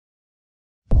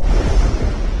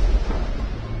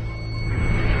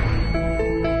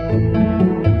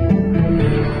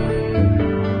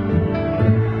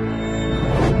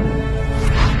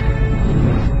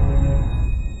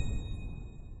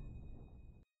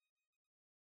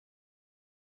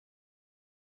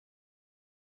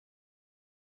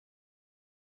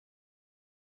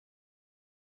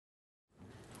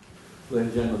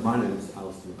Ladies and gentlemen, my name is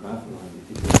Alyosha and I'm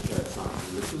the Teacher of Science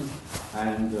and Religion.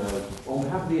 And on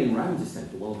behalf of the Ian Ramsey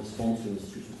Centre, one of the sponsoring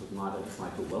institutions for tonight, I'd just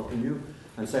like to welcome you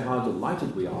and say how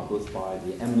delighted we are both by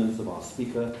the eminence of our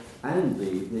speaker and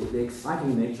the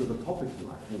exciting nature of the topic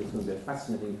tonight. I think it's going to be a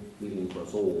fascinating evening for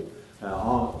us all.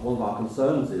 One of our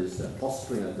concerns is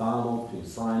fostering a dialogue between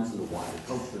science and the wider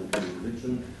culture and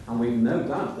religion, and we've no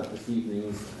doubt that this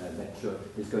evening's lecture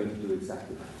is going to do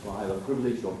exactly that. So I have a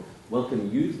privilege of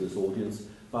welcoming you to this audience,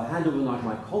 but I hand over now to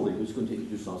my colleague who's going to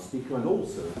introduce our speaker and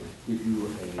also give you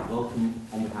a welcome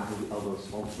on behalf of the other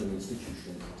sponsoring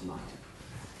institution tonight.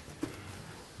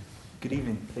 Good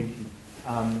evening, thank you.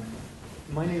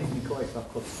 My name is Mikołaj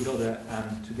Sławkowski-Rodę,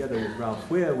 and together with Ralph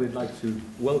Weir, we'd like to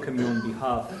welcome you on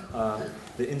behalf of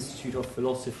the Institute of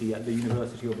Philosophy at the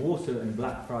University of Warsaw and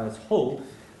Blackfriars Hall,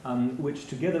 which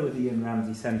together with the Ian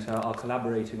Ramsey Centre are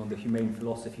collaborating on the Humane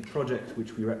Philosophy project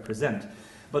which we represent.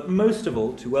 But most of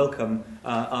all, to welcome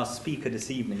our speaker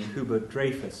this evening, Hubert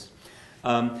Dreyfus.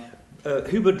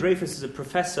 Hubert Dreyfus is a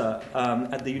professor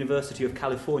at the University of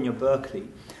California, Berkeley.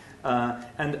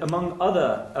 And among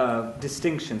other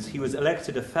distinctions, he was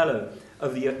elected a fellow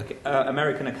of the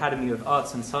American Academy of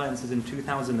Arts and Sciences in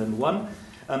 2001.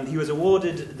 He was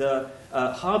awarded the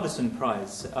Harbison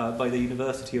Prize by the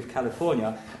University of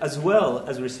California, as well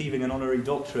as receiving an honorary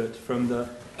doctorate from the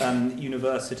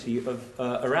University of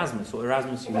Erasmus, or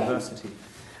Erasmus University.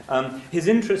 His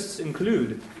interests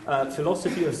include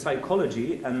philosophy of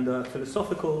psychology and the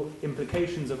philosophical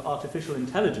implications of artificial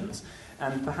intelligence.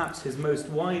 And perhaps his most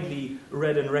widely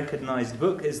read and recognized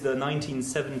book is the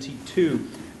 1972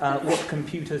 What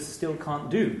Computers Still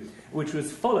Can't Do, which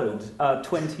was followed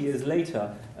 20 years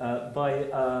later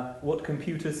by What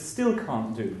Computers Still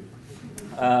Can't Do.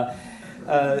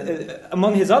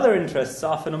 Among his other interests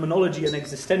are phenomenology and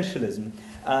existentialism,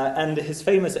 and his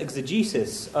famous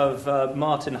exegesis of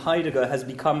Martin Heidegger has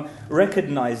become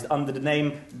recognized under the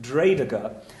name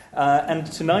Dreidegger. And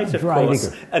tonight, of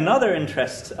course, another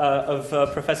interest of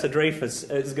Professor Dreyfus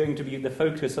is going to be the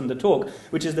focus on the talk,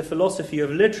 which is the philosophy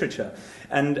of literature.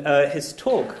 And his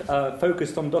talk,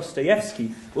 focused on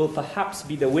Dostoyevsky, will perhaps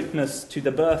be the witness to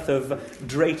the birth of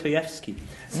Dreytoyevsky.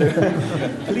 So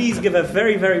please give a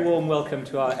very, very warm welcome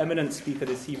to our eminent speaker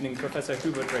this evening, Professor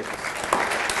Hubert Dreyfus.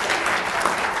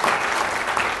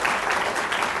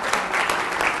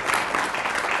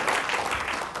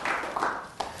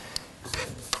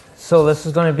 So this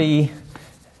is going to be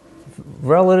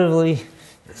relatively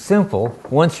simple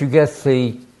once you get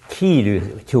the key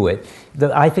to it.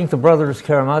 I think the Brothers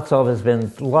Karamazov has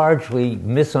been largely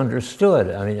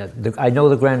misunderstood. I mean, I know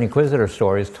the Grand Inquisitor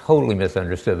story is totally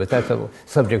misunderstood, but that's a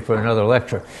subject for another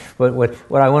lecture. But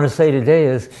what I want to say today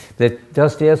is that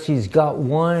Dostoyevsky's got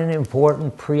one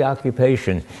important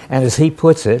preoccupation, and as he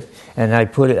puts it, and I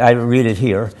read it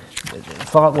here.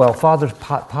 Father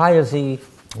Piazzi,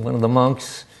 one of the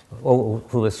monks, who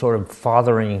was sort of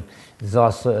fathering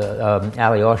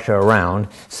Alyosha around,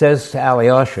 says to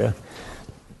Alyosha,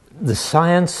 the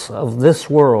science of this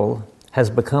world has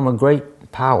become a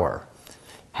great power,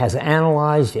 has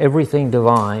analyzed everything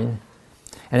divine,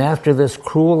 and after this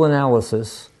cruel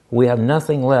analysis, we have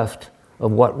nothing left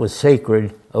of what was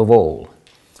sacred of old.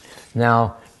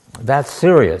 Now, that's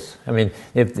serious. I mean,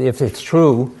 if it's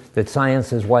true that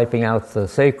science is wiping out the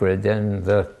sacred, then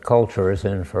the culture is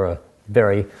in for a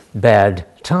very bad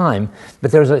time.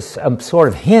 But there's a sort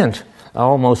of hint,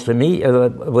 almost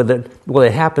immediately,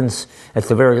 it happens at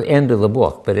the very end of the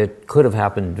book, but it could have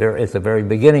happened at the very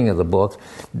beginning of the book.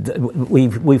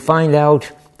 We find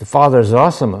out the Father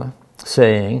Zosima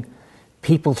saying,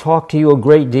 people talk to you a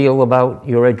great deal about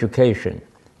your education,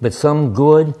 but some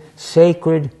good,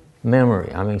 sacred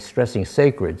memory. I mean, stressing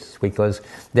sacred, because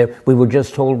we were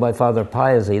just told by Father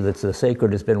Piazzi that the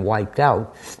sacred has been wiped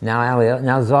out. Now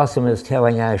Zosima is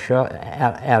telling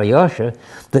Alyosha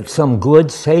that some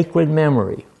good, sacred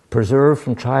memory preserved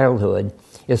from childhood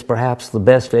is perhaps the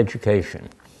best education.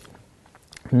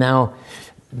 Now,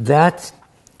 that's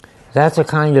a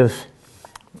kind of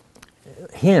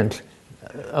hint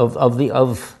of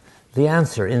the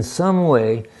answer. In some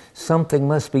way, something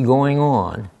must be going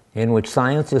on in which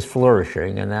science is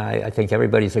flourishing, and I think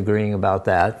everybody's agreeing about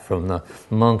that, from the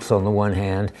monks on the one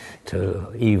hand to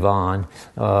Ivan,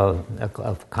 a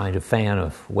kind of fan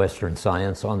of Western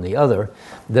science on the other,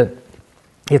 that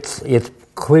it's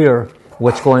clear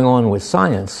what's going on with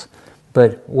science,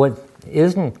 but what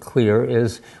isn't clear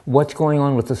is what's going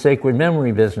on with the sacred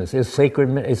memory business. Is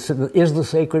the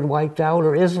sacred wiped out,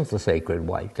 or isn't the sacred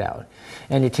wiped out?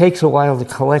 And it takes a while to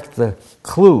collect the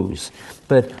clues,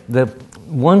 but the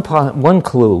one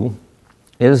clue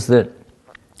is that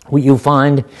what you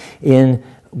find in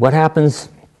what happens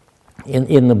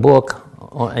in the book,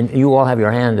 and you all have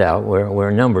your handout.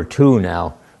 We're number 2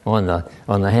 now on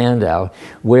the handout,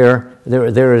 where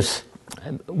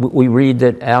we read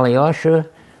that Alyosha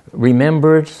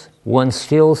remembers one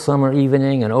still summer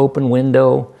evening, an open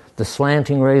window, the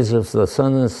slanting rays of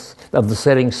the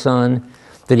setting sun,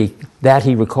 that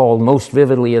he recalled most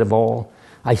vividly of all.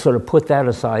 I sort of put that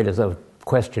aside as a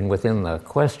question within the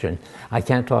question. I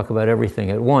can't talk about everything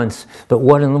at once, but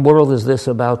what in the world is this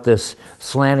about this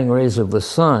slanting rays of the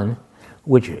sun,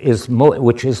 which is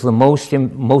the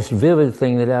most vivid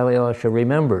thing that Alyosha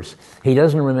remembers? He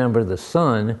doesn't remember the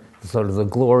sun, sort of the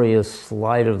glorious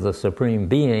light of the Supreme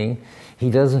Being.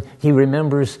 He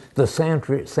remembers the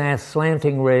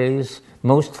slanting rays,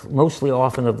 mostly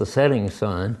often of the setting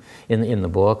sun in the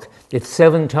book. It's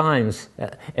 7 times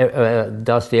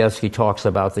Dostoyevsky talks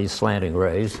about these slanting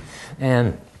rays,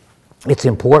 and it's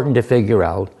important to figure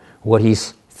out what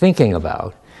he's thinking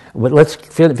about. But let's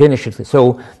finish it.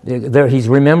 So he's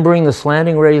remembering the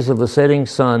slanting rays of the setting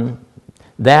sun,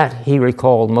 that he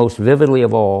recalled most vividly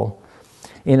of all.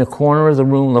 In a corner of the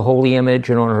room, the holy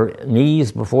image, and on her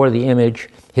knees before the image,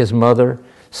 his mother,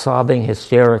 sobbing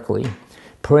hysterically,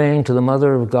 praying to the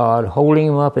Mother of God, holding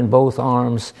him up in both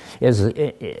arms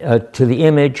to the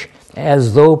image,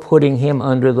 as though putting him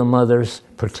under the mother's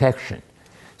protection.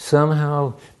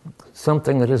 Somehow,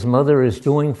 something that his mother is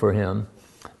doing for him,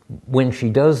 when she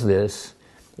does this,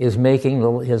 is making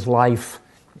his life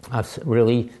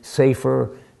really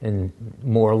safer and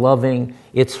more loving.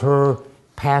 It's her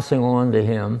passing on to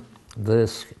him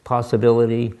this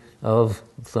possibility of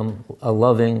a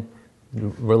loving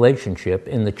relationship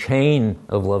in the chain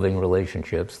of loving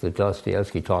relationships that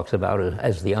Dostoevsky talks about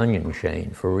as the onion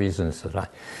chain, for reasons that I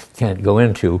can't go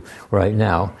into right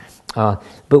now. But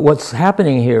what's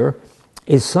happening here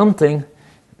is something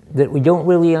that we don't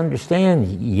really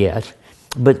understand yet,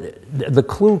 but the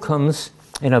clue comes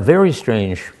in a very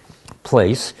strange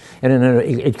place, and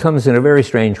it comes in a very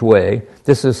strange way.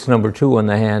 This is number 2 on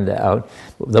the handout,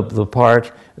 the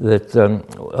part that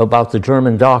about the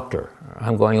German doctor.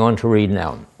 I'm going on to read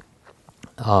now.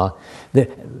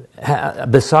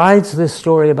 Besides this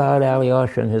story about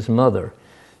Alyosha and his mother,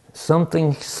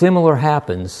 something similar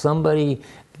happens. Somebody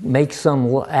makes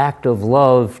some act of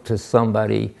love to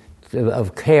somebody,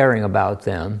 of caring about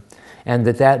them, and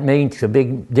that makes a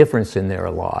big difference in their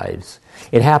lives.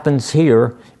 It happens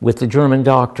here with the German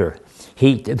doctor.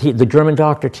 The German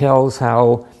doctor tells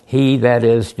how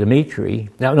the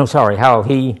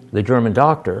German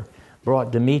doctor,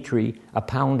 brought Dmitri a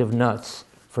pound of nuts,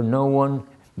 for no one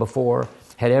before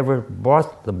had ever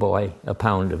brought the boy a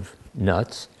pound of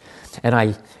nuts.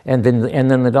 And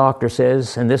then the doctor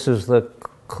says, and this is the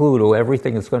clue to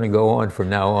everything that's going to go on from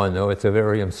now on, though it's a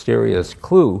very mysterious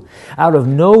clue, out of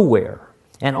nowhere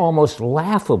and almost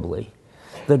laughably,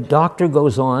 the doctor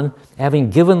goes on, having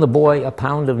given the boy a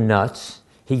pound of nuts,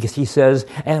 he says,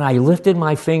 and I lifted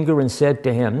my finger and said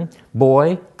to him,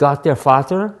 boy, got their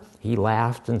Vater? He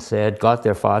laughed and said, got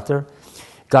their Vater?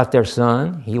 Got their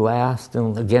son? He laughed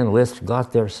and again lisped,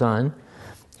 got their son,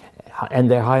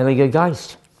 and their Heilige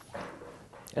Geist.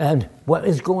 And what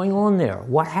is going on there?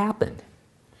 What happened?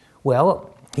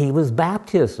 Well, he was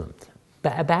baptized.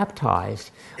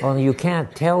 Only you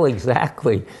can't tell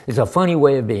exactly. It's a funny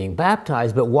way of being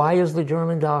baptized, but why is the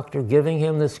German doctor giving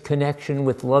him this connection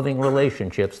with loving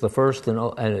relationships, the first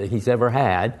he's ever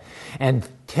had, and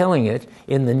telling it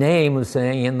in the name of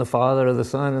saying, in the Father, the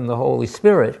Son, and the Holy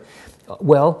Spirit?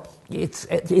 Well,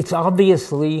 it's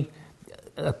obviously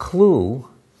a clue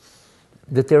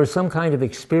that there is some kind of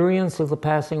experience of the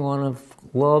passing on of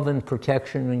love and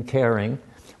protection and caring,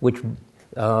 which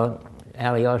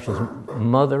Alyosha's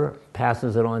mother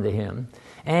passes it on to him,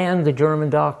 and the German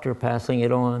doctor passing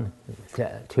it on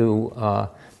to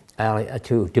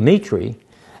Dmitri.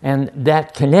 And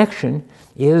that connection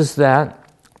is that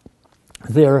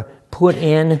they're put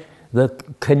in the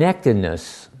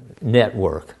connectedness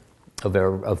network of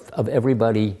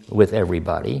everybody with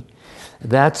everybody.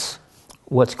 That's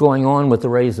what's going on with the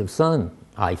rays of sun,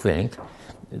 I think.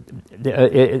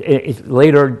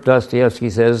 Later, Dostoevsky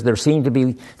says, there seem to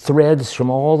be threads from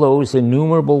all those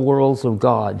innumerable worlds of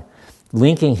God,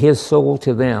 linking his soul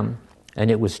to them, and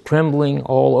it was trembling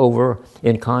all over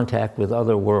in contact with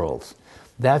other worlds.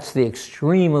 That's the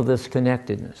extreme of this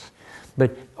connectedness.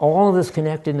 But all of this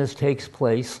connectedness takes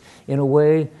place in a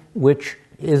way which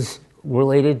is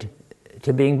related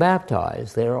to being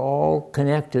baptized. They're all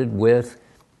connected with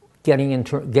getting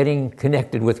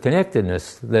connected with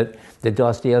connectedness that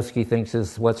Dostoevsky thinks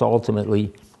is what's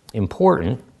ultimately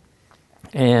important,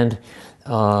 and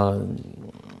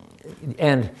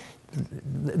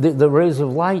the rays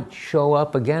of light show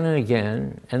up again and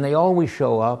again, and they always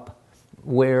show up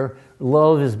where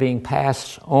love is being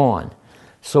passed on.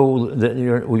 So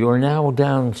you're now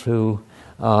down to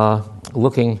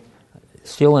looking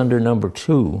still under number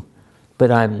 2, but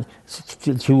I'm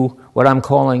to what I'm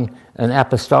calling an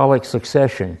apostolic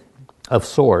succession of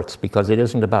sorts, because it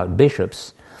isn't about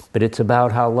bishops, but it's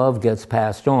about how love gets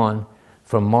passed on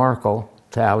from Markel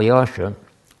to Alyosha.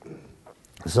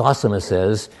 Zosima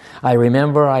says, I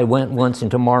remember I went once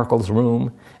into Markel's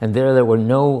room, and there were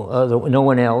no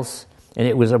one else, and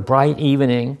it was a bright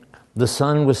evening, the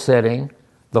sun was setting,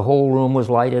 the whole room was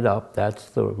lighted up, that's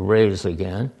the rays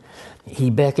again.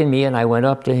 He beckoned me, and I went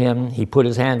up to him. He put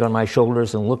his hand on my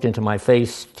shoulders and looked into my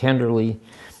face tenderly,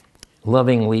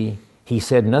 lovingly. He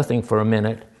said nothing for a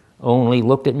minute, only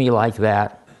looked at me like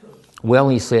that. Well,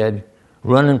 he said,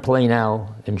 run and play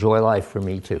now, enjoy life for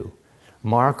me too.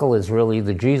 Markel is really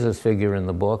the Jesus figure in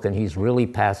the book, and he's really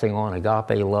passing on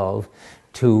agape love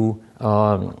to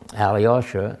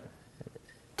Alyosha,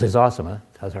 to Zosima.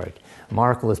 Sorry,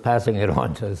 Markel is passing it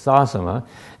on to Zosima,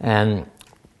 and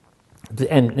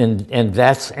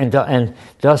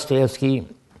Dostoyevsky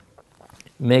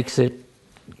makes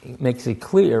it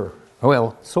clear,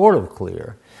 well, sort of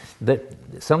clear, that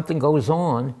something goes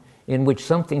on in which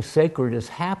something sacred is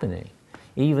happening,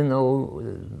 even though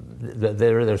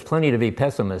there's plenty to be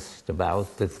pessimist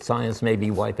about, that science may be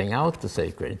wiping out the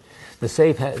sacred.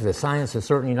 The science has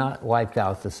certainly not wiped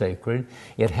out the sacred.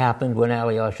 It happened when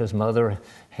Alyosha's mother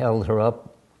held her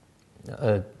up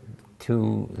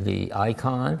to the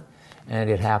icon, and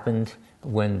it happened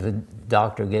when the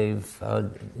doctor gave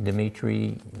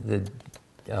Dmitri the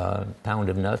pound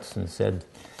of nuts and said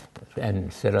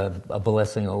a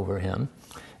blessing over him.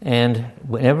 And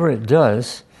whenever it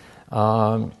does,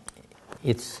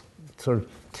 it's sort of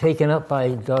taken up by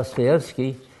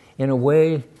Dostoyevsky in a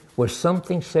way where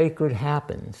something sacred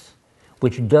happens,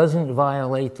 which doesn't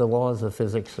violate the laws of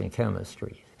physics and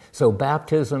chemistry. So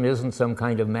baptism isn't some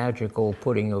kind of magical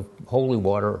putting of holy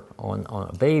water on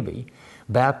a baby.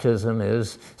 Baptism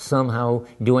is somehow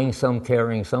doing some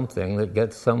caring something that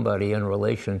gets somebody in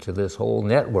relation to this whole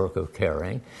network of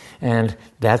caring. And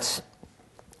that's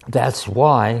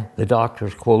why the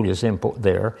doctor's quote is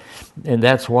there, and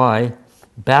that's why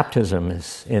baptism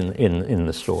is in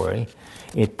the story.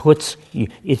 It puts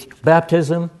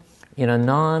baptism in a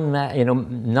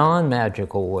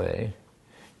non-magical way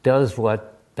does what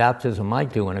baptism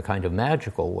might do in a kind of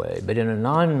magical way, but in a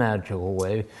non-magical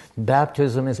way,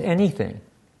 baptism is anything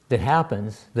that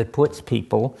happens that puts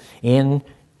people into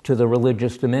the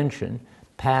religious dimension,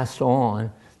 passed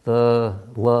on the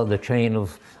love, the chain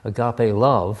of agape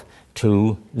love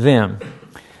to them.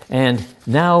 And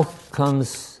now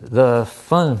comes the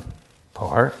fun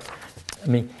part. I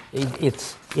mean,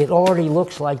 it already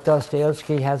looks like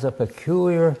Dostoevsky has a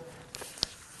peculiar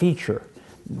feature,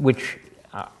 which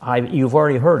you've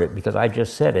already heard it because I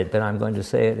just said it, but I'm going to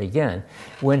say it again.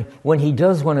 When he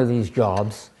does one of these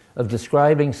jobs of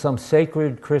describing some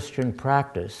sacred Christian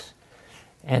practice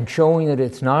and showing that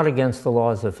it's not against the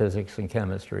laws of physics and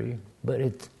chemistry, but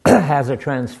it has a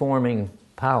transforming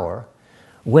power,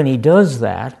 when he does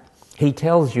that, he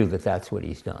tells you that that's what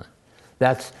he's done.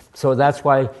 That's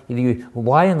why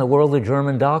in the world the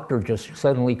German doctor just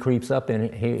suddenly creeps up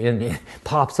and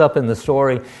pops up in the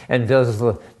story and does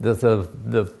the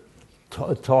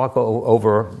talk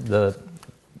over the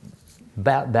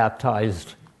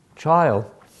baptized child,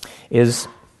 is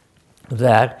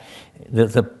that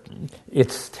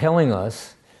it's telling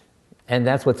us, and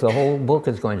that's what the whole book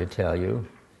is going to tell you,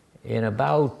 in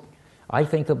about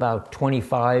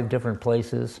 25 different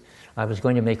places. I was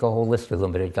going to make a whole list of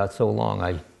them, but it got so long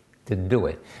I didn't do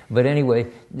it. But anyway,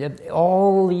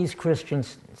 all these Christian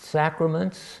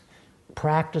sacraments,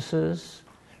 practices,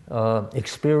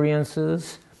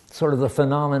 experiences, sort of the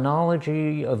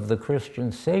phenomenology of the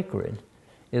Christian sacred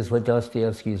is what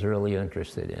Dostoevsky is really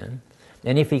interested in.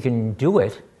 And if he can do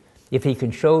it, if he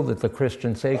can show that the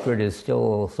Christian sacred is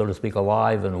still, so to speak,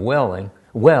 alive and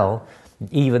well,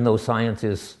 even though science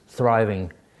is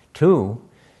thriving too,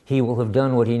 he will have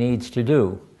done what he needs to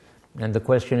do. And the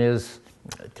question is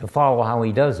to follow how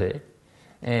he does it.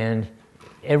 And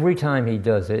every time he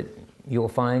does it, you'll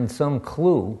find some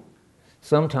clue,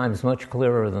 sometimes much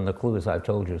clearer than the clues I've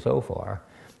told you so far,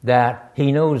 that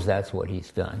he knows that's what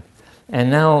he's done. And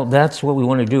now that's what we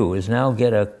want to do, is now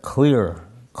get a clear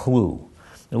clue,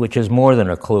 which is more than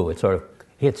a clue. It sort of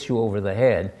hits you over the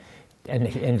head.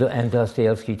 And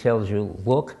Dostoevsky tells you,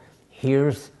 look,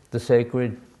 here's the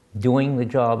sacred doing the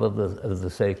job of the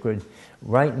sacred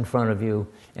right in front of you,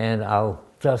 and I'll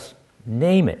just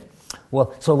name it.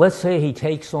 Well, so let's say he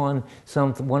takes on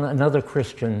another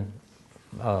Christian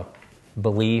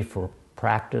belief or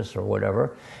practice or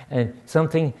whatever, and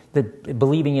something that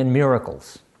believing in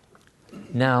miracles.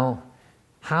 Now,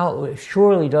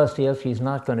 surely Dostoyevsky is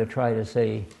not going to try to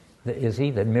say, is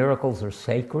he, that miracles are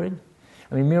sacred?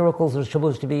 I mean, miracles are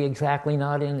supposed to be exactly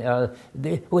not in.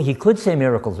 Well, he could say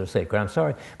miracles are sacred. I'm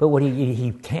sorry, but what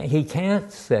he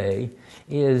can't say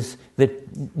is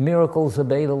that miracles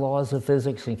obey the laws of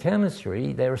physics and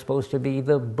chemistry. They're supposed to be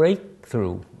the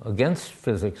breakthrough against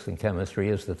physics and chemistry,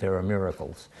 is that there are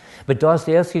miracles. But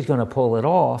Dostoyevsky's going to pull it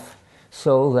off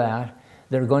so that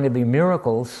there are going to be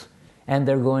miracles, and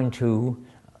they're going to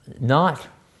not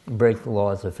break the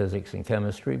laws of physics and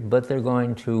chemistry, but they're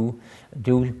going to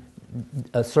do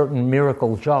a certain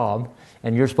miracle job,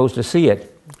 and you're supposed to see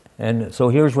it. And so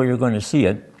here's where you're going to see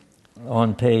it,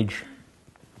 on page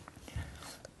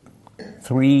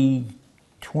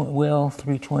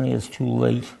 320 is too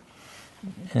late,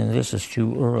 and this is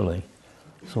too early.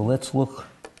 So let's look.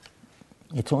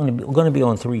 It's only going to be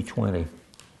on 320.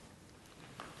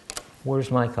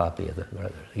 Where's my copy of it,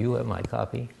 brothers? You have my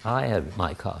copy? I have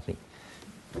my copy.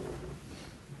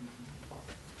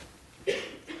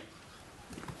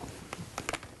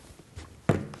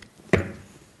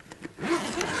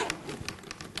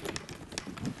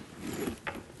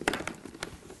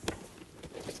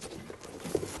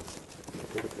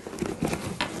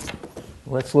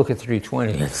 Let's look at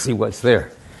 320 and see what's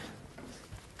there.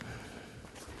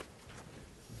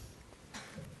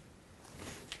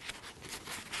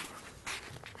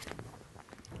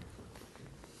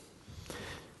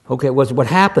 Okay, what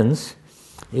happens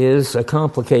is a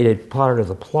complicated part of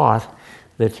the plot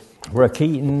that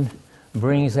Rakitin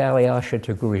brings Alyosha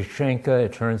to Grushenka.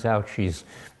 It turns out she's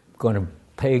going to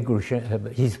pay Grushenka.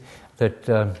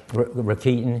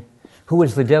 Rakitin, who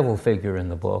is the devil figure in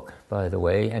the book, by the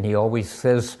way, and he always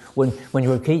says, when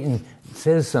Rakitin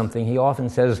says something, he often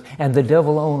says, and the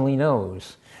devil only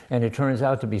knows. And it turns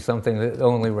out to be something that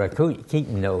only Rakitin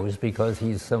knows, because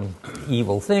he's some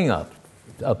evil thing up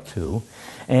to.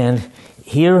 And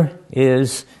here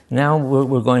is, now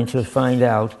we're going to find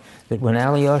out that when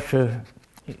Alyosha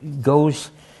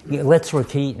lets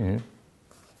Rakitin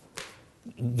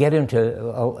get him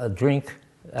to drink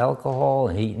alcohol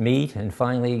and eat meat, and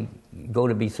finally go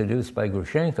to be seduced by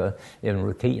Grushenka, and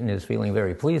Rakitin is feeling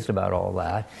very pleased about all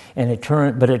that. And it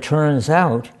turns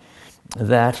out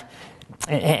that,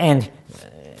 and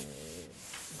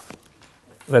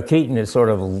Rakitin is sort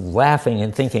of laughing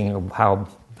and thinking of how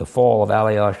the fall of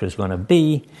Alyosha is going to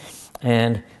be,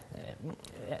 and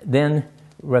then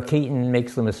Rakitin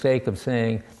makes the mistake of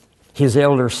saying, his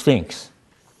elder stinks.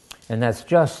 And that's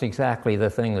just exactly the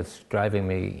thing that's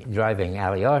driving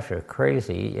Alyosha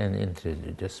crazy and into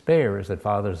despair, is that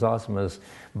Father Zosima's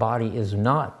body is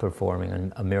not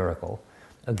performing a miracle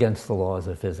against the laws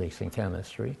of physics and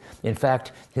chemistry. In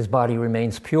fact, his body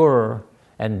remains purer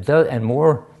and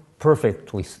more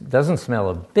perfectly, doesn't smell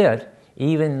a bit,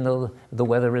 even though the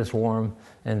weather is warm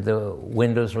and the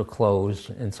windows are closed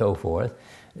and so forth.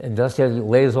 And Dostoyevsky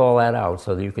lays all that out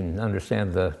so that you can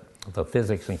understand the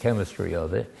physics and chemistry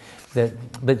of it. But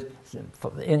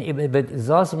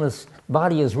Zosima's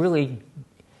body is really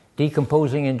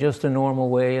decomposing in just a normal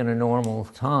way in a normal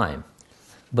time.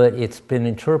 But it's been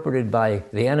interpreted by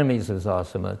the enemies of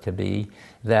Zosima to be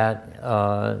that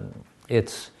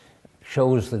it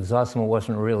shows that Zosima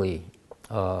wasn't really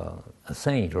a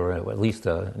saint, or at least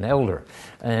an elder,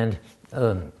 and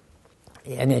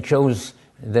it shows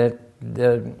that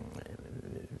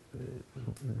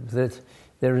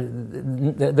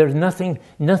there's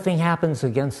nothing happens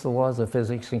against the laws of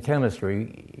physics and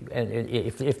chemistry. And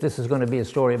if this is going to be a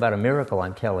story about a miracle,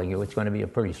 I'm telling you, it's going to be a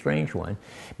pretty strange one,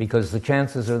 because the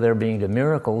chances of there being the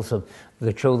miracles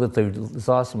that show that the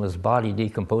Zosima's body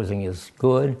decomposing is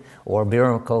good, or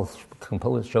miracles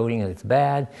showing it's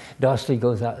bad.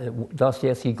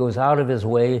 Dostoyevsky goes out of his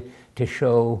way to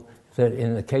show that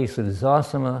in the case of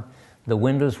Zosima, the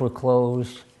windows were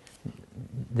closed,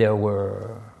 there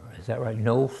were, is that right?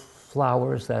 No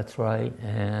flowers, that's right.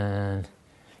 And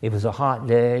it was a hot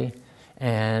day.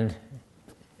 And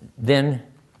then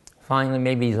finally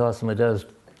maybe Zosima does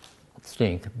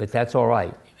stink, but that's all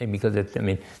right, because it's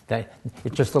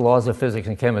just the laws of physics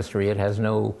and chemistry. It has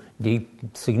no deep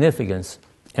significance,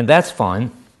 and that's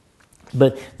fine.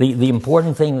 But the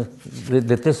important thing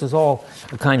that this is all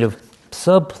a kind of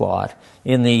subplot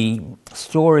in the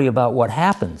story about what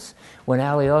happens when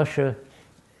Alyosha.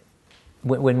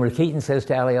 When Rakitin says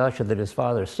to Alyosha that his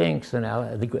father stinks, and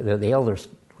the elder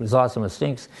Zosima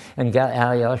stinks, and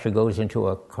Alyosha goes into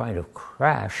a kind of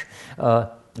crash,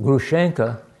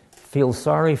 Grushenka feels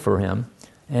sorry for him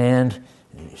and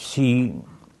she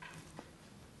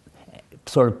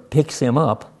sort of picks him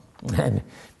up and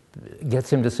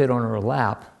gets him to sit on her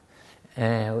lap.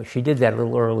 And she did that a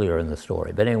little earlier in the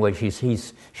story. But anyway,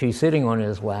 she's sitting on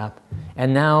his lap,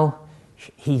 and now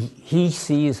he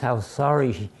sees how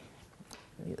sorry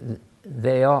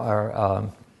they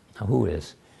are. Who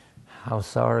is? How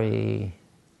sorry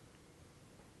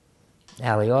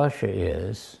Alyosha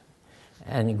is,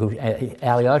 and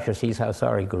Alyosha sees how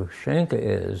sorry Grushenka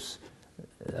is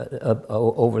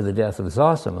over the death of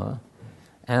Zosima,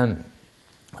 and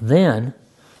then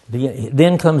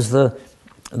comes the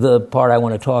part I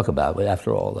want to talk about. But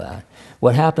after all that,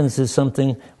 what happens is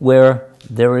something where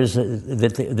there is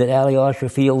that Alyosha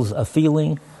feels a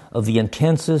feeling of the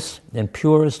intensest and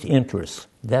purest interest.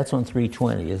 That's on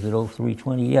 320. Is it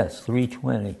 320? Yes,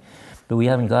 320. But we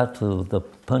haven't got to the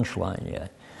punchline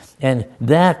yet. And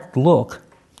that look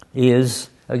is,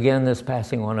 again, this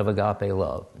passing on of agape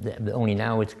love. Only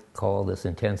now it's called this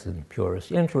intense and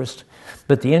purest interest.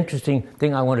 But the interesting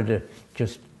thing I wanted to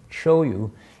just show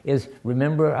you is,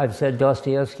 remember I've said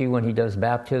Dostoyevsky, when he does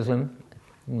baptism,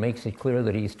 makes it clear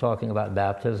that he's talking about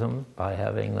baptism by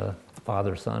having the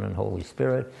Father, Son, and Holy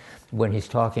Spirit. When he's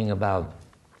talking about,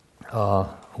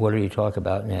 what do you talk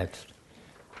about next?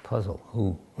 Puzzle.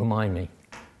 Who? Remind me.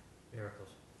 Miracles.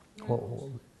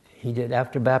 Well, he did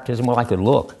after baptism. Well, I could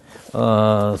look.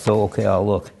 So okay, I'll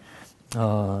look.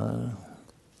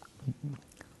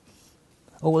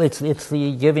 It's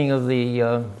the giving of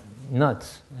the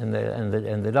nuts and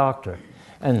the doctor,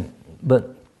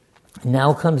 but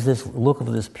now comes this look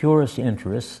of this purest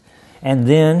interest, and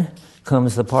then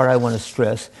comes the part I want to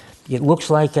stress. It looks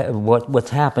like what's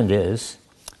happened is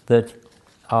that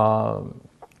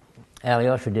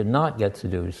Alyosha did not get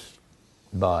seduced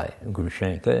by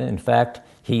Grushenka. In fact,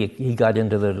 they got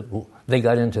into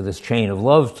this chain of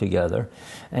love together,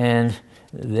 and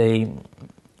then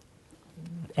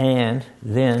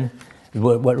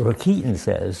what Rakitin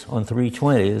says on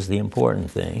 320 is the important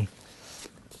thing.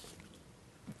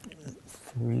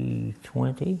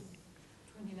 320?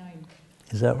 29.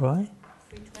 Is that right?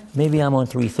 320. Maybe I'm on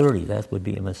 330. That would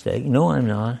be a mistake. No, I'm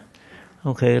not.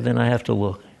 Okay, then I have to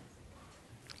look.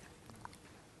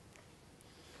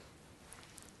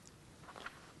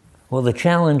 Well, the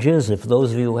challenge is, if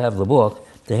those of you who have the book,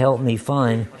 to help me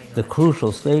find the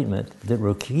crucial statement that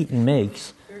Rakitin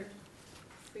makes.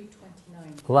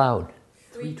 329. Loud.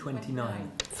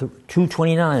 329.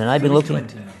 229, and I've been looking.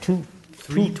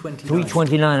 329.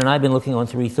 329, and I've been looking on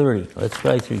 330. Let's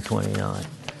try 329.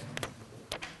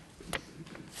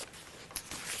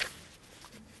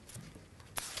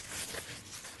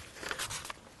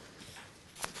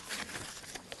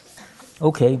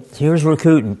 Okay, here's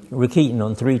Rakitin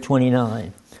on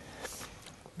 329.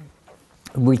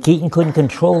 Rakitin couldn't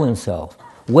control himself.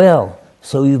 Well,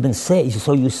 so you've been saved.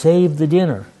 So you saved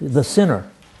the sinner.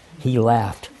 He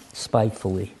laughed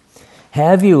spitefully.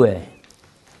 Have you, eh?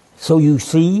 So you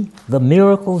see, the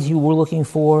miracles you were looking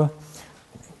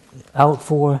out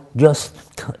for, just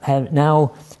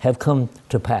have come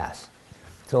to pass.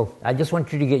 So I just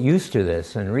want you to get used to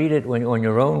this and read it on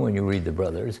your own when you read the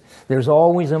Brothers. There's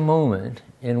always a moment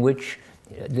in which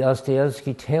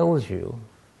Dostoyevsky tells you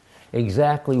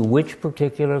exactly which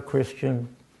particular Christian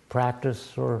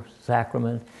practice or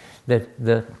sacrament that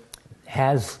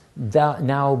has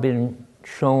now been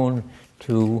shown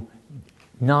to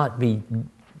not be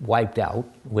wiped out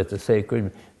with the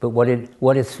sacred, but what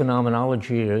its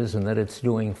phenomenology is, and that it's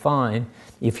doing fine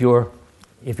if you're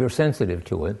sensitive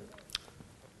to it.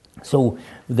 So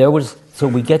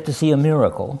we get to see a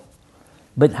miracle,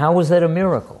 but how was that a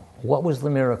miracle? What was the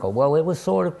miracle? Well, it was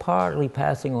sort of partly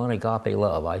passing on agape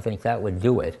love. I think that would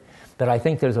do it. But I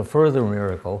think there's a further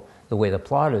miracle, the way the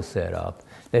plot is set up,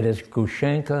 that is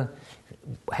Grushenka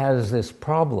has this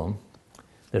problem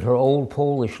that her old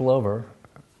Polish lover,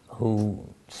 who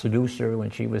seduced her when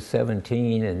she was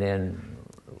 17 and then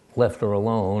left her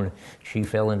alone, she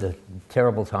fell into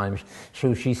terrible times.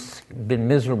 So she's been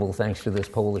miserable thanks to this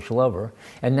Polish lover.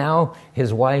 And now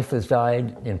his wife has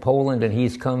died in Poland, and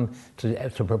he's come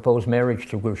to propose marriage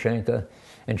to Grushenka.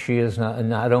 And she is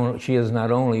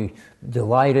not only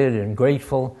delighted and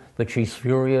grateful, but she's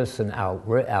furious and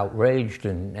outraged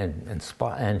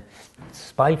and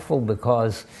spiteful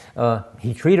because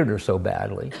he treated her so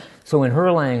badly. So in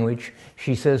her language,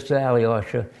 she says to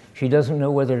Alyosha, she doesn't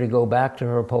know whether to go back to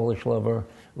her Polish lover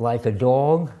like a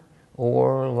dog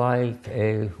or like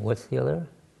what's the other?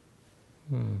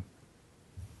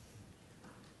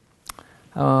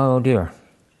 Oh dear.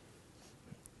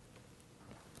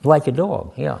 Like a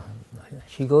dog, yeah.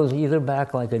 She goes either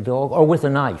back like a dog or with a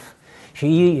knife.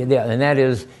 and that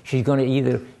is she's going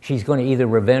to either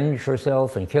revenge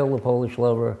herself and kill the Polish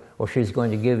lover, or she's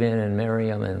going to give in and marry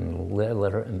him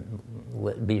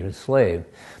and be his slave.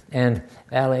 And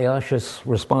Alyosha's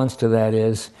response to that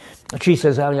is, she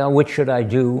says, Alyosha, which should I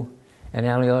do? And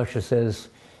Alyosha says,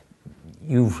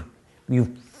 you've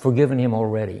forgiven him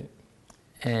already.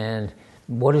 And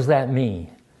what does that mean?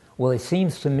 Well, it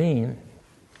seems to mean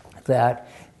that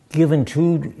given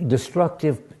two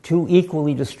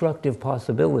equally destructive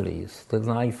possibilities, the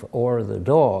knife or the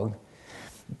dog,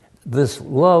 this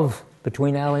love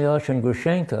between Alyosha and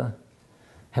Grushenka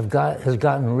has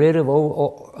gotten rid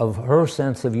of her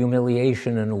sense of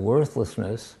humiliation and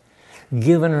worthlessness,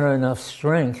 given her enough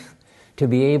strength to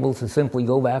be able to simply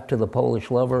go back to the Polish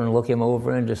lover and look him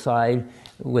over and decide,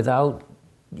 without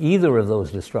either of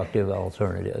those destructive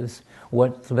alternatives,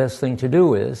 what the best thing to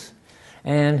do is.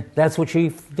 And that's what she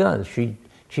does. She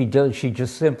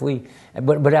just simply,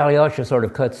 but Alyosha sort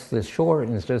of cuts this short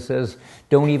and just says,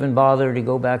 don't even bother to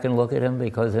go back and look at him,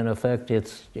 because in effect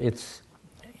it's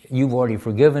you've already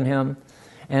forgiven him.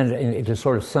 And to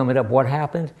sort of sum it up, what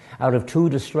happened? Out of two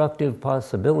destructive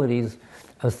possibilities,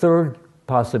 a third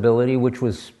possibility, which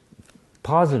was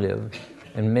positive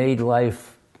and made a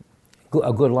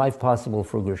good life possible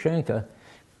for Grushenka,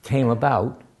 came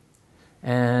about.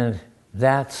 And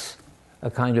that's a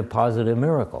kind of positive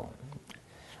miracle.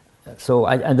 So,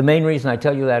 and the main reason I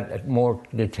tell you that more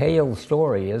detailed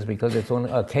story is because it's on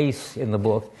a case in the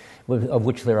book, of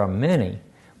which there are many,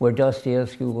 where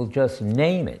Dostoyevsky will just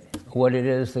name it, what it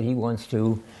is that he wants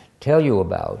to tell you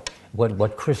about,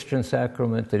 what Christian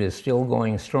sacrament that is still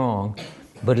going strong,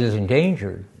 but is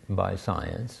endangered by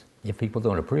science, if people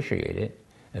don't appreciate it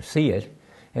and see it,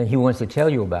 and he wants to tell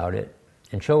you about it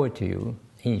and show it to you.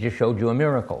 He just showed you a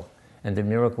miracle, and the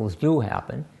miracles do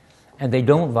happen, and they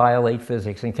don't violate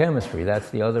physics and chemistry.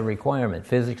 That's the other requirement.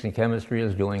 Physics and chemistry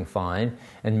is doing fine,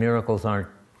 and miracles aren't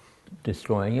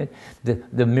destroying it.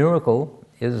 The miracle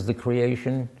is the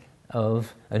creation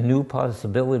of a new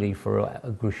possibility for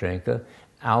Grushenka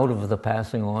out of the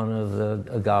passing on of the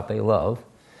agape love,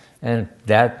 and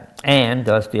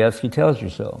Dostoevsky tells you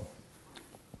so.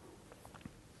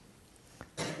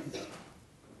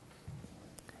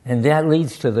 And that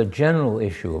leads to the general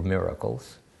issue of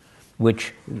miracles,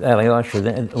 which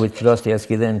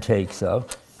Dostoevsky then takes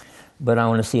up. But I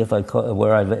want to see if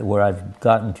where I've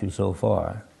gotten to so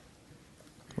far.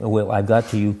 Well, I got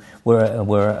to you where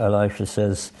Alyosha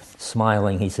says,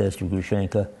 smiling, he says to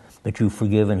Grushenka, "But you've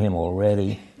forgiven him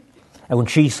already." And when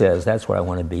she says, that's where I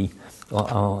want to be.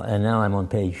 And now I'm on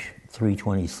page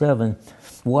 327.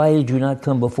 "Why did you not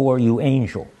come before, you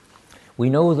angel?" We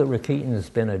know that Rakitin has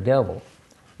been a devil,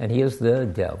 and he is the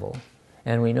devil.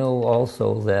 And we know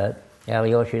also that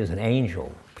Alyosha is an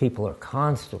angel. People are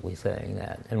constantly saying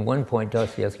that. And one point,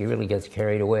 Dostoevsky really gets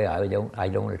carried away. I don't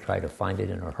want to try to find it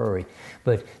in a hurry.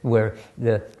 But where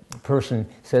the person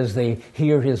says they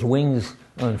hear his wings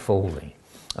unfolding,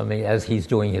 as he's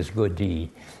doing his good deed.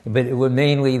 But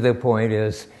mainly the point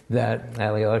is that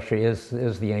Alyosha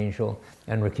is the angel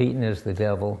and Rakitin is the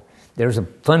devil. There's a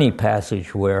funny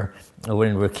passage where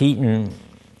when Rakitin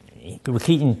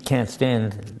can't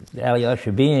stand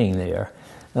Alyosha being there.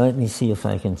 Let me see if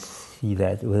I can see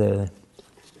that.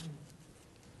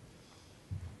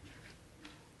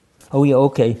 Oh yeah,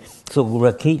 okay. So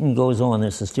Rakitin goes on.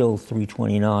 This is still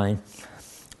 329,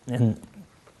 and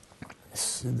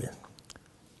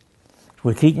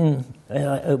Rakitin,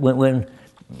 when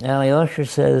Alyosha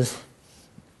says,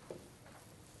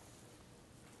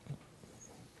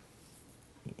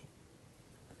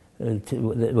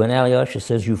 when Alyosha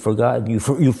says you've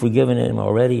forgiven him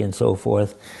already and so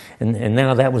forth, and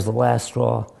now that was the last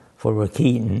straw for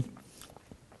Rakitin,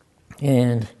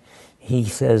 and he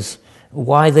says,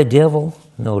 "Why the devil?"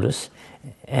 Notice,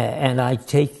 and I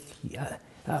take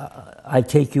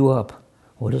you up.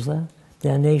 What is that?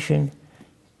 Damnation,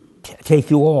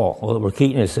 take you all. Well,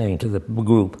 Rakitin is saying to the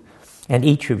group, and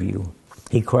each of you,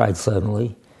 he cried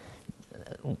suddenly.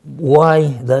 "Why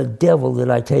the devil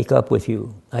did I take up with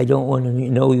you? I don't want to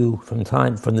know you from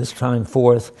this time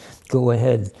forth. Go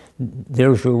ahead.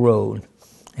 There's your road."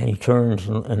 And he turned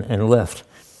and left.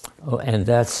 Oh, and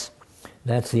that's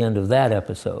the end of that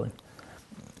episode.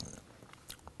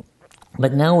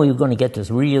 But now we're going to get to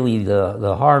really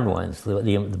the hard ones,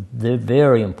 the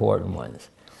very important ones.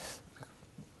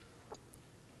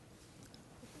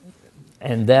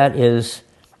 And that is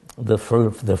the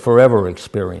forever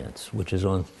experience, which is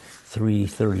on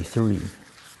 333.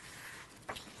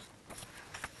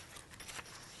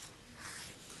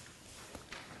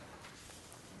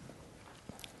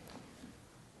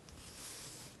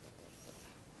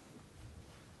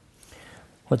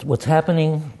 what's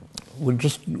happening, we're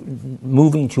just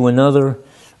moving to another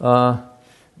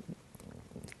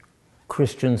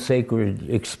Christian sacred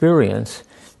experience,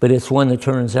 but it's one that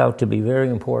turns out to be very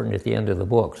important at the end of the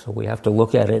book. So we have to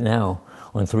look at it now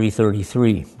on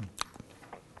 333.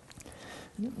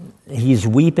 He's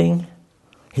weeping.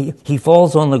 He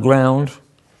falls on the ground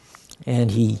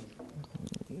and he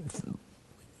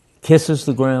kisses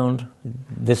the ground.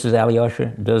 This is Alyosha,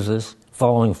 does this,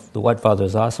 following what Father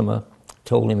Zosima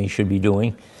told him he should be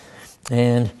doing.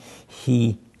 And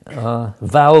he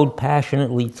vowed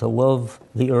passionately to love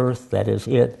the earth, that is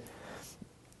it,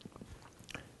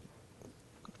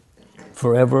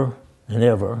 forever and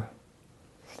ever.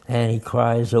 And he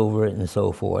cries over it and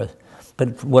so forth.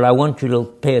 But what I want you to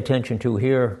pay attention to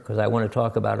here, because I want to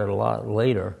talk about it a lot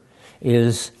later,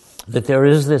 is that there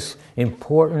is this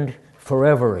important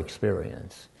forever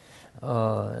experience.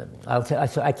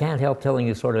 I can't help telling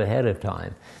you sort of ahead of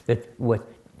time that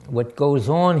what goes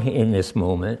on in this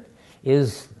moment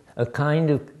is a kind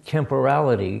of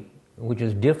temporality which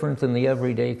is different than the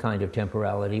everyday kind of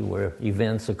temporality where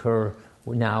events occur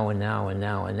now and now and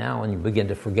now and now, and you begin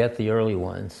to forget the early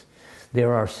ones.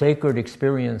 There are sacred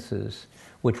experiences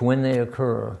which, when they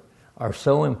occur, are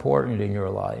so important in your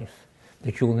life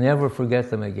that you'll never forget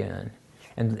them again.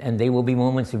 And they will be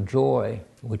moments of joy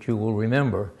which you will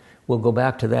remember. We'll go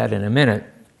back to that in a minute.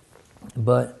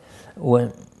 But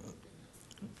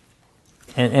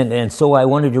so I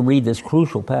wanted to read this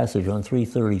crucial passage on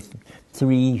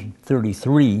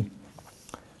 333.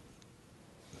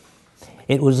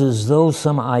 It was as though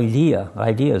some idea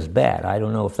is bad. I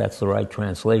don't know if that's the right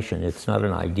translation. It's not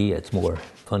an idea, it's more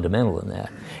fundamental than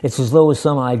that. It's as though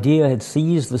some idea had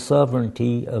seized the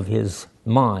sovereignty of his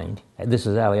mind. This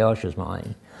is Alyosha's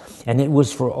mind. And it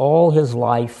was for all his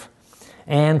life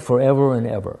and forever and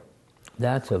ever.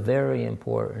 That's a very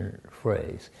important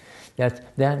phrase.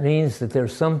 That means that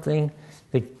there's something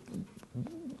that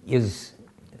is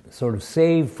sort of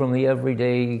saved from the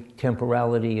everyday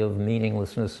temporality of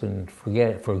meaninglessness and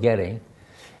forgetting,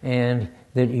 and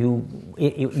that you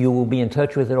will be in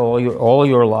touch with it all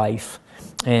your life,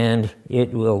 and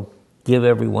it will give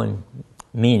everyone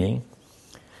meaning,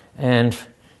 and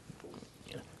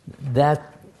that's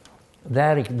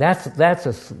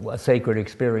a sacred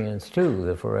experience too,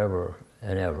 the forever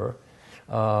and ever.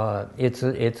 It's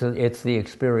the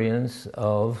experience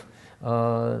of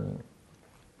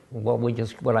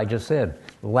what I just said,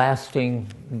 lasting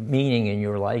meaning in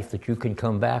your life that you can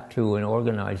come back to and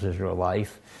organizes your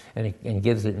life and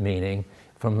gives it meaning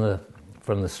from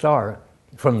the start,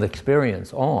 from the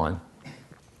experience on.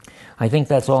 I think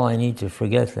that's all I need to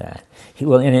forget that.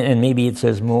 And maybe it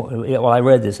says more. Well, I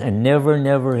read this, and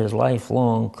never his life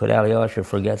long could Alyosha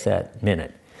forget that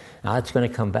minute. Now it's going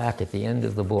to come back at the end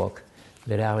of the book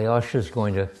that Alyosha is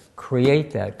going to create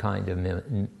that kind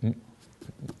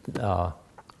of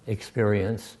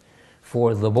experience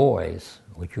for the boys,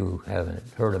 which you haven't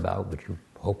heard about, but you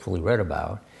hopefully read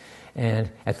about. And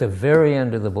at the very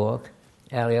end of the book,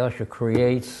 Alyosha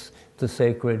creates the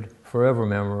sacred forever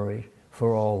memory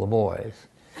for all the boys.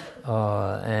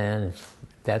 And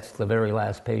that's the very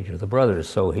last page of the Brothers.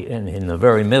 So in the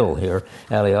very middle here,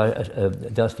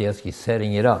 Dostoyevsky's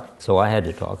setting it up. So I had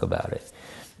to talk about it.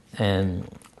 And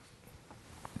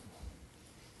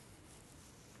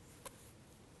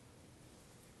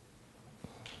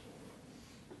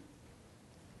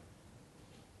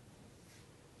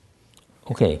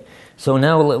okay, so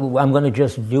now I'm going to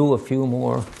just do a few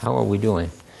more. How are we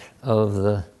doing? Of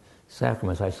the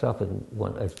sacraments. I stop at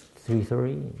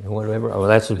 3:30 or whatever. Oh,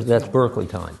 that's Berkeley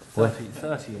time.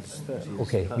 30 is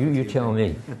okay, you tell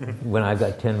me when I've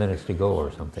got 10 minutes to go or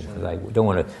something, because I don't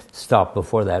want to stop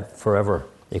before that forever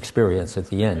experience at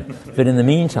the end. But in the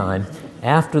meantime,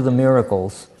 after the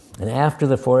miracles and after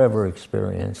the forever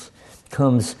experience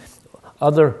comes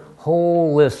other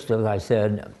whole list, as I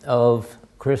said, of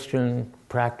Christian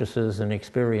practices and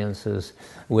experiences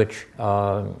which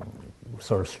sort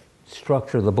of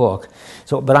structure the book.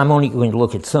 So, but I'm only going to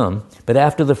look at some. But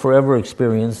after the forever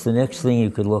experience, the next thing you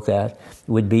could look at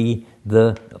would be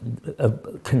the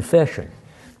confession.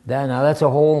 Now that's a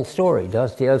whole story.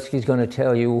 Dostoyevsky's going to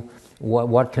tell you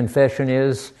what confession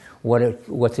is,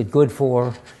 what's it good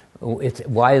for,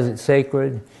 why is it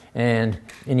sacred, and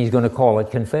he's going to call it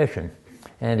confession.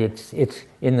 And it's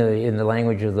in the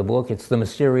language of the book, it's the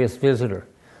mysterious visitor.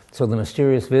 So the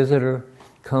mysterious visitor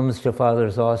comes to Father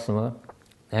Zosima,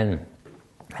 and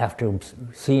after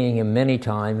seeing him many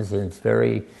times, and it's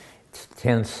very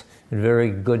tense and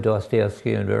very good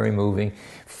Dostoevsky and very moving,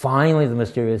 finally the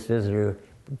mysterious visitor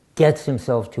gets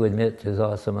himself to admit to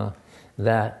Zosima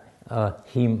that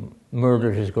he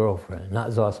murdered his girlfriend,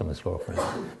 not Zosima's girlfriend,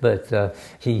 but so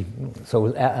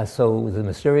the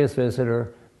mysterious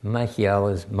visitor, Michael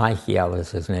is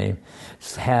his name,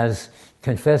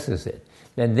 confesses it.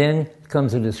 And then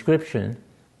comes a description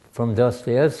from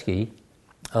Dostoyevsky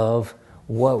of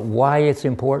why it's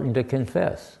important to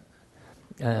confess.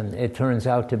 And it turns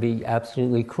out to be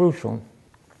absolutely crucial.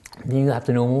 You have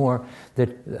to know more that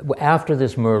after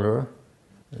this murder,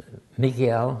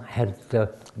 Mikhail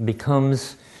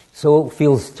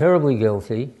feels terribly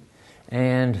guilty,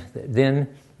 and then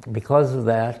because of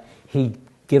that, he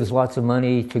gives lots of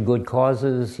money to good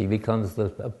causes. He becomes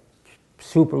a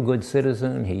super good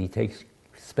citizen. He takes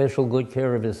special good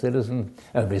care of his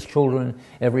children.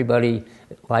 Everybody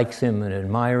likes him and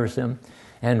admires him.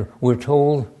 And we're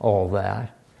told all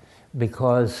that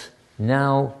because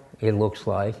now it looks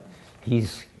like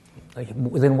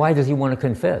then why does he want to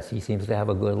confess? He seems to have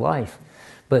a good life.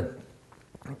 But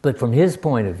from his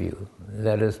point of view,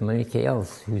 that is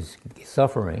Mikhail's, who's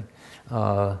suffering,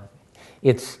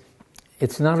 it's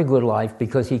not a good life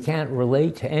because he can't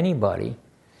relate to anybody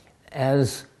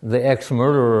as the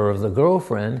ex-murderer of the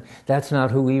girlfriend. That's not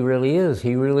who he really is.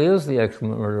 He really is the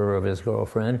ex-murderer of his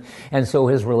girlfriend. And so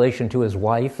his relation to his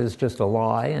wife is just a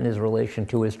lie, and his relation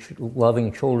to his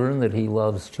loving children that he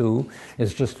loves too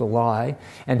is just a lie.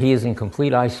 And he is in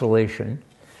complete isolation.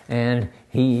 And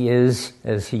he is,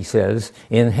 as he says,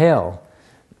 in hell.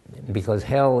 Because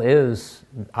hell is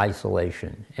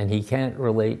isolation, and he can't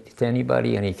relate to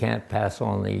anybody, and he can't pass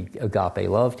on the agape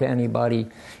love to anybody,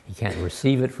 he can't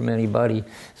receive it from anybody,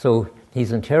 so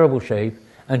he's in terrible shape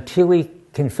until he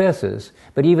confesses.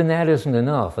 But even that isn't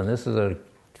enough, and this is an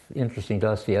interesting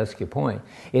Dostoyevsky point.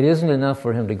 It isn't enough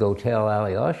for him to go tell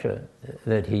Alyosha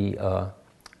that he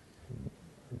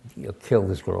killed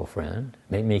his girlfriend,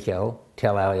 Mikhail,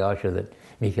 tell Alyosha that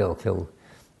Mikhail killed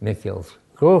Mikhail's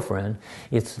girlfriend.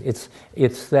 It's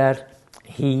that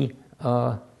he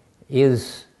has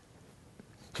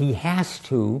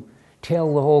to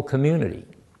tell the whole community.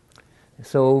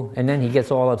 So, and then he gets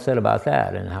all upset about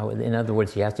that, and how, in other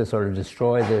words, he has to sort of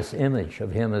destroy this image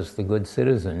of him as the good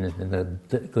citizen and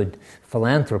the good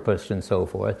philanthropist and so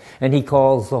forth. And he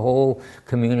calls the whole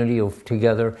community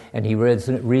together, and he reads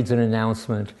an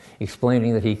announcement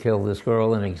explaining that he killed this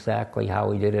girl and exactly how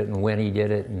he did it and when he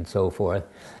did it and so forth.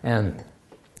 And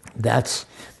that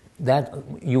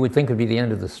you would think would be the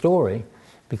end of the story,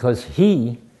 because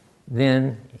he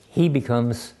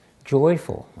becomes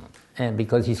joyful. And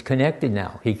because he's connected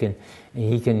now, he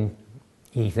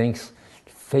thinks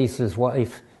face his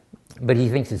wife, but he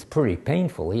thinks it's pretty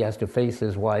painful. He has to face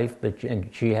his wife, and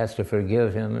she has to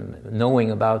forgive him, knowing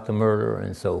about the murder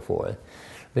and so forth.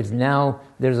 But now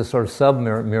there's a sort of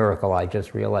sub-miracle I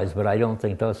just realized, but I don't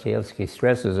think Dostoyevsky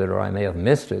stresses it, or I may have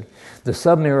missed it. The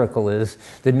sub-miracle is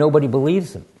that nobody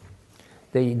believes him.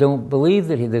 They don't believe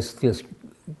that this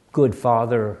good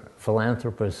father,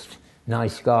 philanthropist,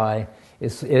 nice guy,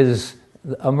 is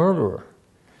a murderer.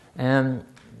 And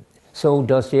so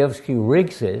Dostoyevsky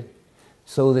rigs it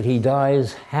so that he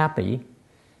dies happy,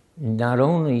 not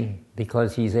only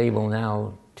because he's able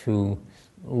now to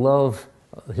love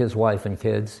his wife and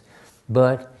kids,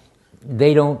 but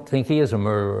they don't think he is a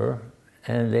murderer,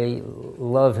 and they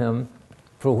love him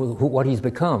for what he's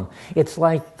become. It's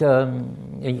like,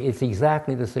 it's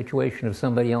exactly the situation of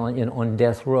somebody on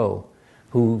death row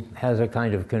who has a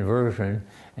kind of conversion,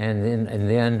 and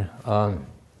then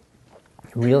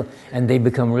they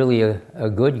become really a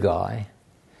good guy,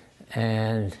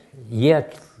 and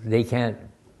yet they can't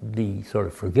be sort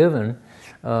of forgiven.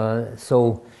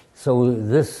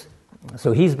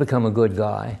 So he's become a good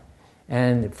guy,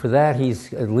 and for that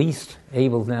he's at least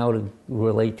able now to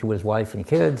relate to his wife and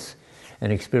kids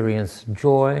and experience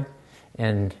joy.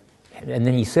 And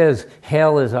then he says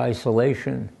hell is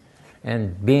isolation,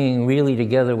 and being really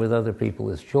together with other people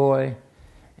is joy,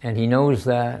 and he knows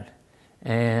that,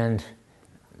 and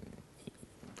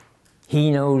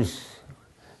he knows,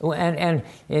 and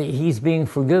he's being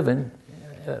forgiven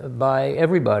by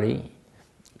everybody,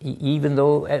 even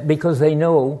though, because they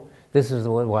know. This is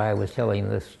why I was telling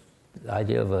this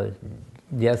idea of a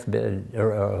deathbed,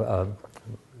 or a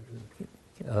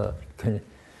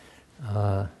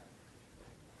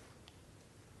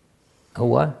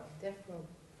what? Death row.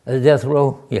 A death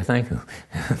row. Yeah, thank you.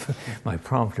 My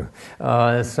prompter.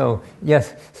 So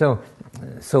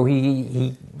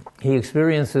he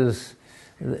experiences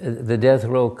the death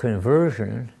row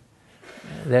conversion.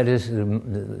 That is,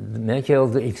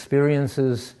 Mikhail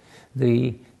experiences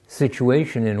the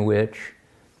situation in which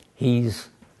he's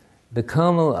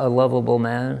become a lovable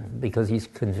man because he's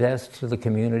confessed to the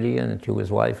community and to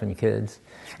his wife and kids,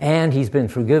 and he's been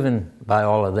forgiven by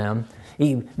all of them,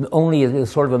 only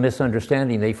is sort of a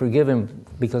misunderstanding. They forgive him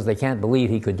because they can't believe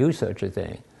he could do such a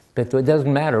thing. But it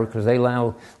doesn't matter because they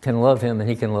can love him and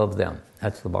he can love them.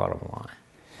 That's the bottom line.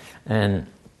 And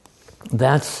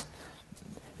that's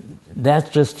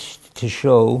just to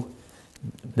show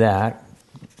that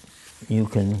you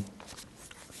can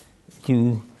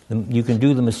do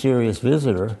the mysterious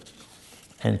visitor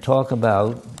and talk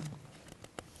about.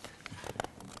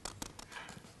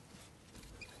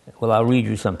 Well, I'll read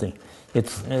you something.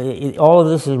 All of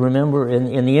this is, remember,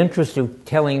 in the interest of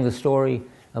telling the story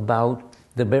about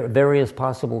the various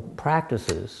possible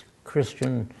practices,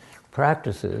 Christian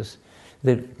practices,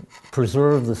 that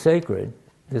preserve the sacred.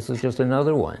 This is just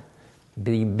another one.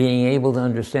 Being able to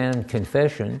understand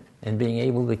confession and being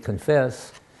able to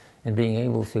confess and being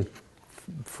able to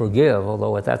forgive,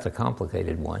 although that's a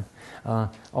complicated one.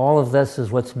 All of this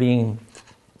is what's being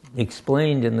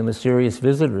explained in the mysterious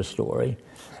visitor story.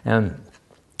 And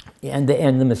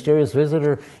the mysterious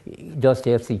visitor,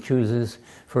 Dostoyevsky chooses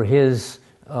for his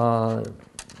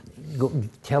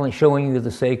showing you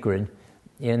the sacred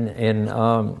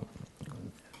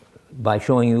by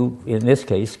showing you, in this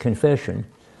case, confession.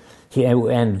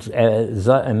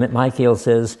 Michael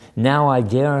says, now I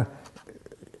dare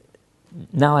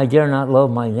not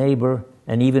love my neighbor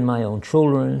and even my own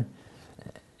children.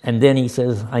 And then he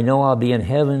says, I know I'll be in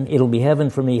heaven. It'll be heaven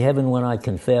for me, heaven when I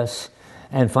confess.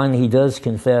 And finally he does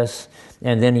confess.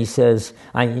 And then he says,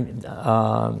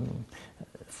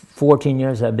 14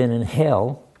 years I've been in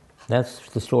hell. That's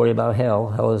the story about hell.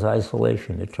 Hell is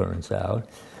isolation, it turns out.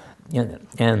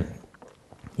 And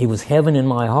it was heaven in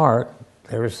my heart.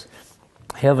 There's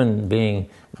heaven being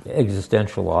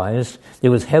existentialized.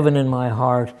 There was heaven in my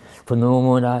heart from the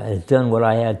moment I had done what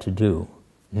I had to do,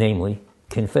 namely,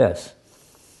 confess.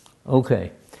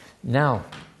 Okay, now,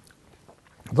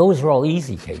 those are all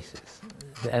easy cases.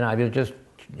 And I would just,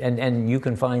 and you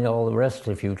can find all the rest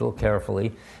if you look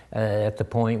carefully at the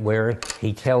point where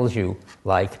he tells you,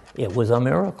 like, it was a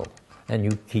miracle.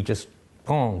 And he just,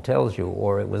 tells you,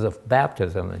 or it was a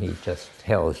baptism, and he just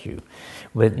tells you.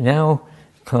 But now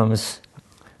comes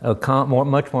a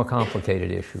much more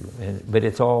complicated issue. But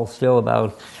it's all still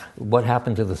about what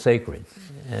happened to the sacred.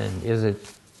 And is it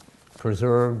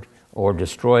preserved or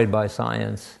destroyed by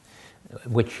science?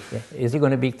 Is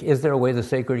there a way the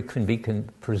sacred can be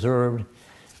preserved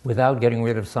without getting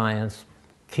rid of science,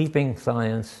 keeping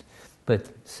science, but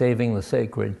saving the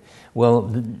sacred? Well,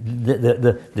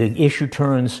 the issue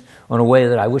turns on a way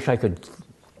that I wish I could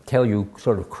tell you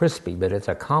sort of crisply, but it's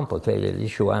a complicated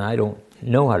issue, and I don't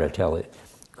know how to tell it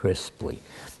crisply.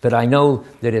 But I know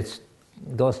that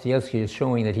Dostoyevsky is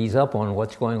showing that he's up on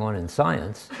what's going on in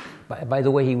science. By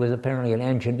the way, he was apparently an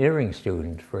engineering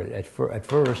student at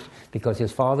first because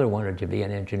his father wanted to be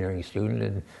an engineering student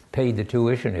and paid the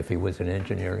tuition if he was an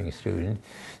engineering student.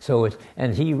 I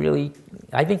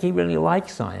think he really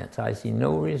likes science. I see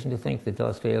no reason to think that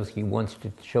Dostoyevsky wants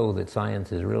to show that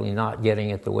science is really not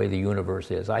getting it the way the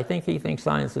universe is. I think he thinks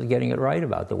science is getting it right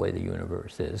about the way the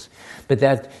universe is. But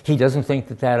that he doesn't think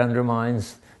that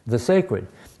undermines the sacred.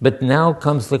 But now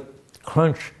comes the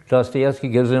crunch.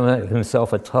 Dostoyevsky gives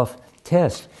himself a tough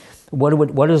test.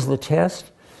 What is the test?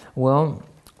 Well,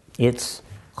 it's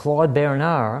Claude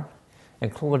Bernard,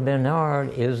 and Claude Bernard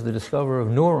is the discoverer of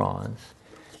neurons.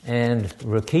 And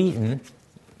Rakitin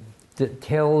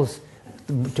tells,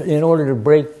 in order to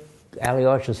break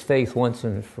Alyosha's faith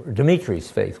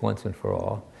Dimitri's faith once and for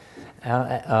all,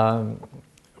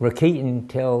 Rakitin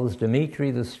tells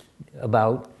Dimitri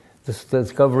about the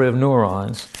discovery of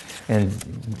neurons, and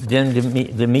then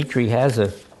Dimitri has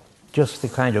just the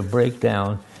kind of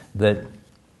breakdown that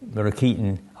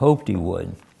Rakitin hoped he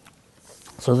would.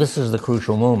 So this is the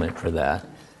crucial moment for that.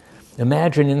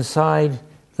 Imagine inside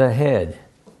the head,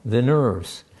 the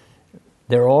nerves.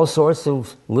 They have all sorts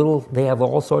of little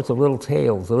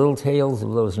tails. The little tails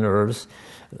of those nerves.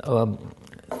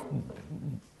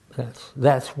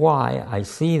 That's why I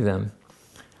see them.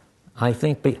 I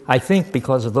think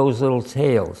because of those little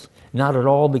tails, not at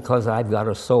all because I've got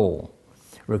a soul.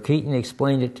 Rakitin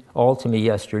explained it all to me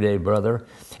yesterday, brother,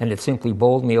 and it simply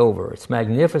bowled me over. It's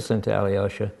magnificent,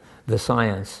 Alyosha, the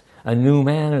science. A new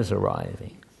man is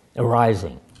arising.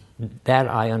 That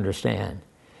I understand.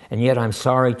 And yet I'm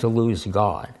sorry to lose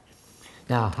God.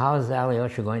 Now, how is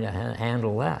Alyosha going to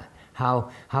handle that?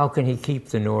 How can he keep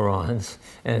the neurons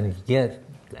and get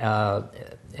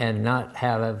and not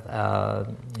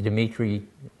have Dimitri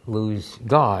lose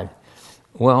God?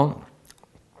 Well,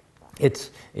 it's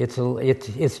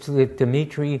that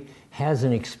Dimitri has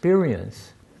an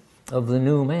experience of the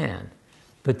new man,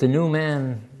 but the new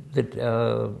man that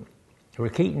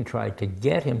Rakitin tried to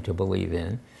get him to believe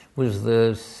in was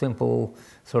the simple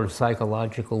sort of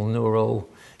psychological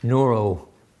neuro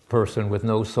person with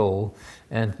no soul,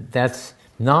 and that's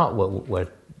not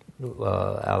what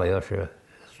Alyosha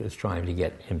is trying to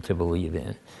get him to believe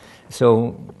in.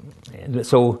 So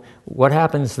what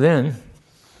happens then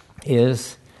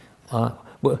is,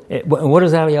 what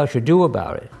does Alyosha do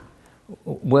about it?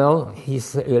 Well,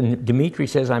 Dmitri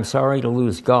says, I'm sorry to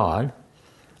lose God.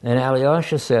 And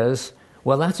Alyosha says,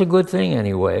 well, that's a good thing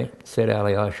anyway, said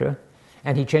Alyosha.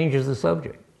 And he changes the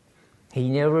subject. He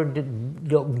never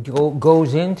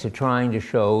goes into trying to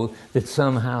show that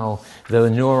somehow the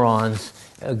neurons,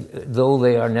 though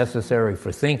they are necessary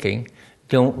for thinking,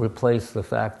 don't replace the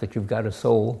fact that you've got a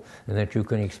soul and that you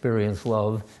can experience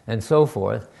love and so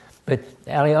forth. But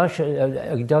Alyosha,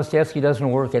 Dostoyevsky doesn't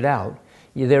work it out.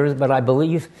 But I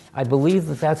believe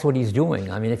that that's what he's doing.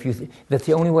 I mean, that's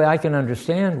the only way I can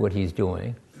understand what he's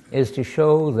doing, is to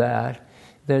show that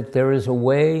there is a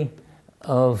way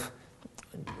of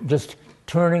just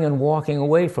turning and walking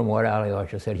away from what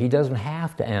Alyosha said. He doesn't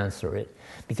have to answer it,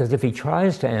 because if he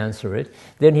tries to answer it,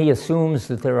 then he assumes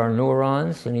that there are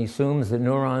neurons, and he assumes that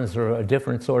neurons are a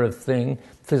different sort of thing,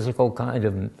 physical kind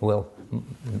of,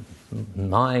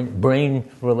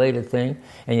 brain-related thing,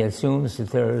 and he assumes that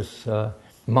there's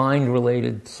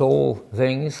mind-related soul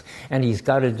things, and he's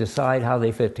got to decide how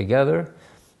they fit together.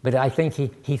 But I think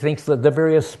he thinks that the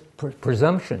various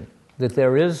presumption that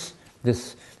there is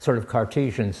this sort of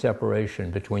Cartesian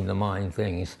separation between the mind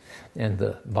things and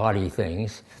the body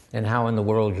things, and how in the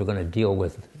world you're going to deal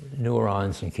with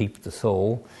neurons and keep the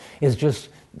soul, is just,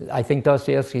 I think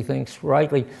Dostoevsky thinks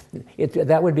rightly,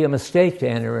 that would be a mistake to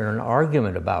enter in an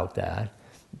argument about that.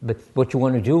 But what you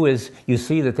want to do is, you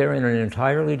see that they're in an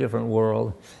entirely different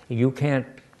world. You can't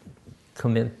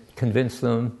convince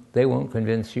them, they won't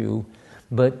convince you,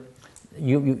 but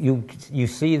you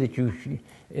see that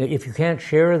if you can't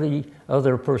share the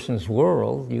other person's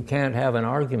world, you can't have an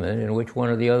argument in which one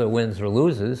or the other wins or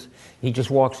loses. He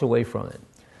just walks away from it.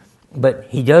 But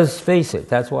he does face it.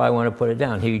 That's why I want to put it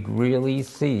down. He really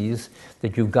sees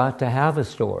that you've got to have a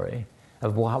story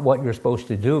of what you're supposed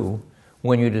to do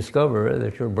when you discover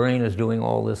that your brain is doing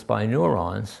all this by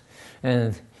neurons.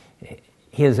 And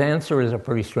his answer is a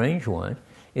pretty strange one,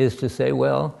 is to say,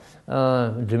 well,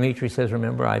 Dmitri says,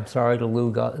 remember, I'm sorry to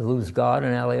lose God,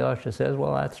 and Alyosha says,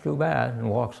 well, that's too bad, and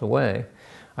walks away.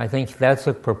 I think that's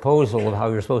a proposal of how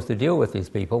you're supposed to deal with these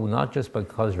people, not just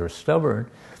because you're stubborn,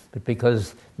 but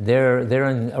because they're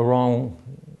in a wrong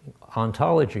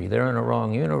ontology, they're in a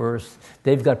wrong universe.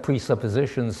 They've got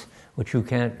presuppositions which you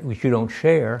don't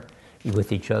share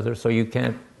with each other, so you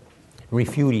can't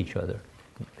refute each other.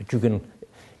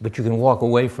 But you can walk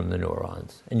away from the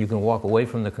neurons, and you can walk away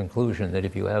from the conclusion that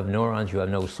if you have neurons, you have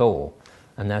no soul,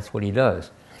 and that's what he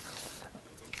does.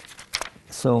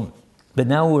 So, but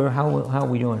now how are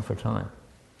we doing for time?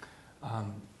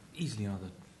 Easily another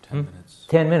 10 minutes.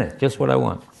 10 minutes, just what I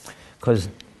want. Because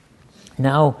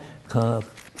now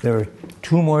there are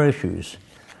two more issues.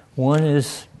 One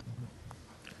is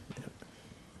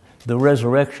the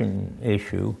resurrection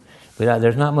issue, but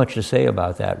there's not much to say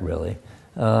about that, really.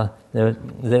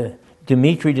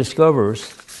 Dmitri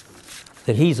discovers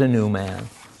that he's a new man,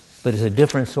 but it's a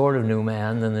different sort of new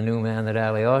man than the new man that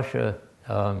Alyosha,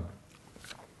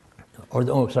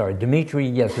 Dmitri,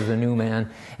 yes, is a new man,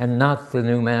 and not the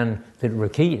new man that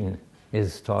Rakitin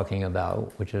is talking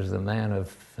about, which is the man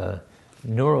of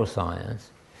neuroscience.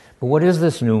 But what is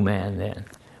this new man then?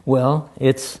 Well,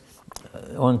 it's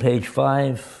on page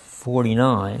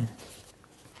 549.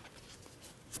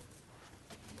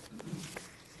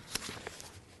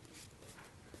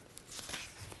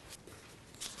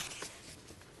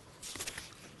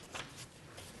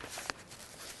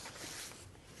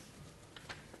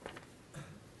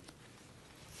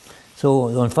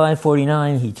 So on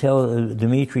 549,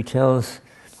 Dmitri tells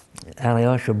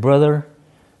Alyosha, brother,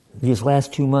 these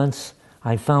last 2 months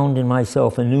I found in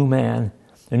myself a new man.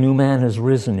 A new man has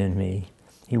risen in me.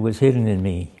 He was hidden in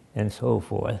me, and so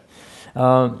forth.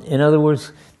 In other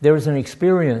words, there is an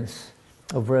experience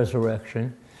of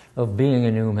resurrection, of being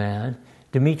a new man.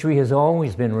 Dmitri has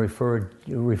always been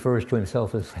refers to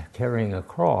himself as carrying a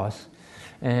cross,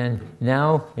 and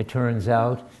now it turns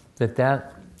out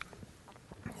that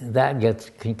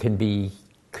can be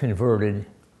converted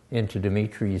into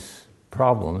Dmitri's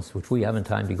problems, which we haven't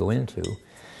time to go into.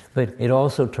 But it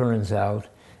also turns out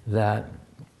that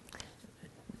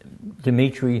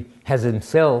Dmitri has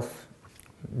himself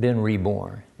been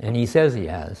reborn, and he says he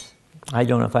has. I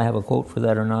don't know if I have a quote for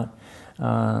that or not.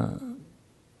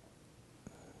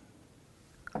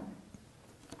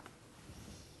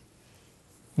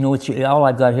 No, all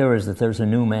I've got here is that there's a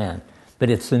new man. but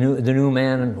it's the new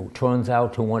man who turns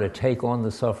out to want to take on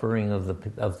the suffering of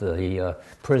the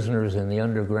prisoners in the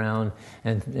underground,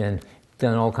 and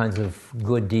done all kinds of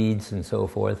good deeds and so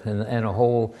forth, and a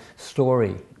whole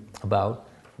story about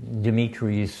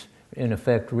Dimitri's, in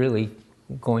effect, really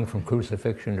going from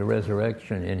crucifixion to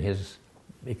resurrection in his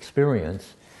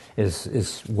experience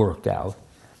is worked out.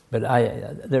 But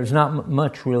there's not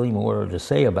much really more to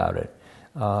say about it.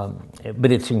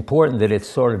 But it's important that it's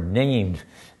sort of named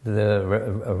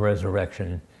the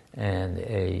resurrection and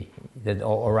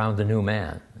around the new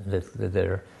man.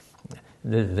 The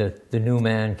new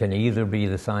man can either be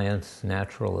the science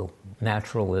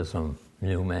naturalism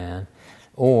new man,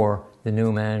 or the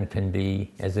new man can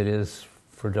be, as it is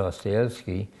for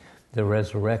Dostoyevsky,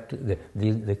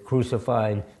 the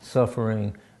crucified,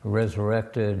 suffering,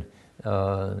 resurrected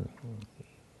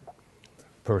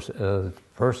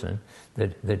person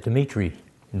that Dmitri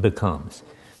becomes.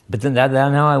 But then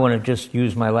now I want to just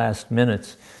use my last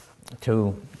minutes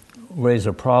to raise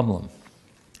a problem.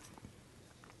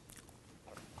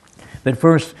 But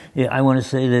first, I want to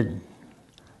say that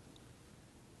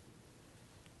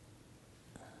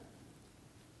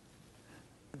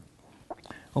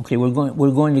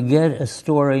we're going to get a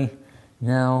story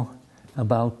now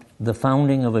about the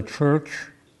founding of a church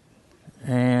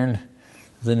and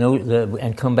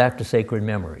and come back to sacred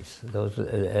memories. Those,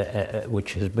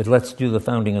 but let's do the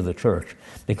founding of the church,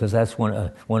 because that's one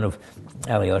of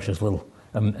Alyosha's little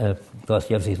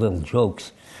Dostoyevsky's little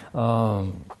jokes.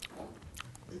 So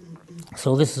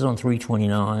this is on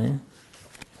 329.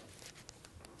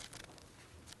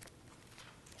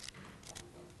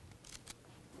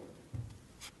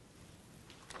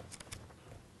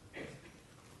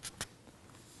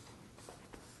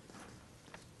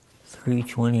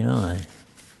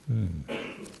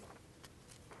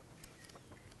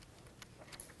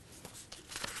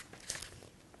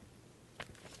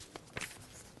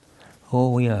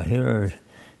 Oh yeah, here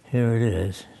it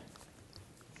is.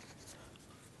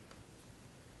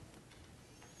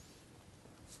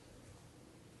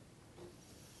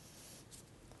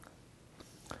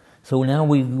 So now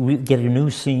we get a new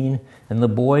scene, and the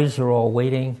boys are all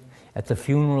waiting at the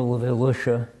funeral of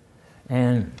Alyosha,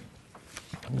 and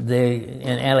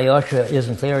Alyosha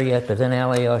isn't there yet, but then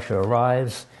Alyosha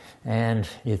arrives, and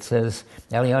it says,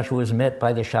 Alyosha was met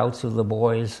by the shouts of the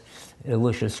boys,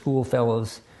 Alyosha's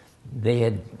schoolfellows. They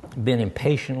had been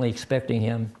impatiently expecting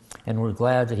him and were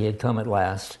glad that he had come at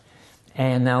last.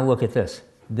 And now look at this.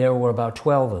 There were about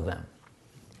 12 of them.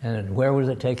 And where was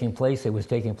it taking place? It was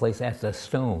taking place at the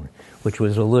stone, which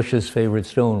was Alyosha's favorite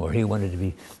stone, where he wanted to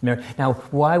be married. Now,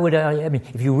 why would I mean,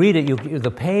 if you read it,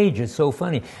 the page is so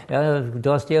funny.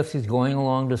 Dostoyevsky's going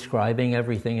along describing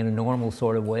everything in a normal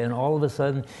sort of way, and all of a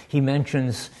sudden he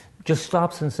just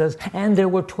stops and says, and there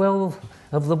were 12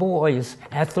 of the boys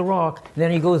at the rock.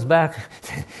 Then he goes back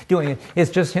doing it.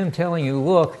 It's just him telling you,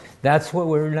 look, that's what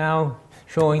we're now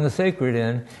showing the sacred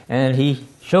in, and he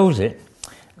shows it.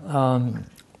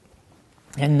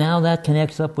 And now that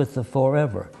connects up with the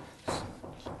forever.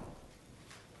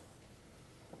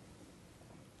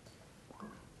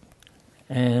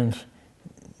 And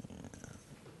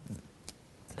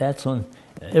that's on,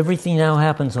 everything now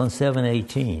happens on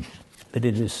 7/18, but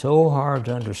it is so hard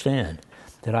to understand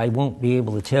that I won't be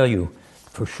able to tell you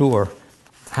for sure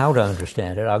how to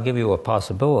understand it. I'll give you a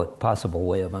possible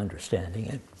way of understanding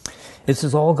it. This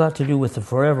has all got to do with the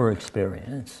forever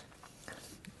experience.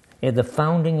 And the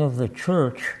founding of the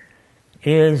church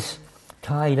is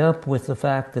tied up with the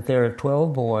fact that there are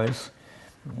 12 boys.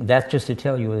 That's just to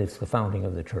tell you it's the founding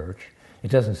of the church.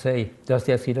 It doesn't say,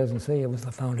 Dostoyevsky doesn't say it was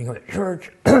the founding of the church.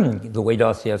 The way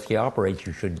Dostoyevsky operates,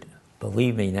 you should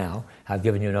believe me now, I've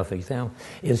given you enough examples,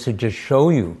 is to just show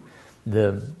you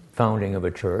the founding of a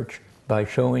church by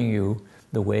showing you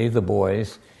the way the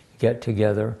boys get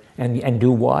together and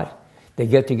do what? They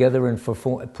get together and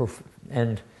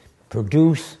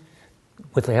produce,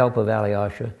 with the help of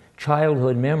Alyosha,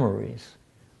 childhood memories,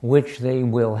 which they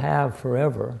will have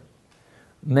forever,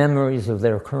 memories of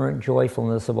their current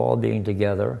joyfulness of all being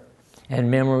together, and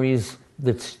memories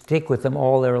that stick with them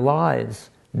all their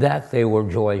lives, that they were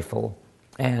joyful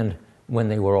and when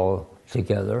they were all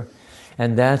together.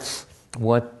 And that's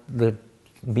what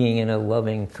being in a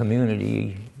loving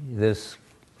community, this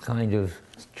kind of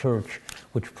church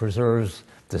which preserves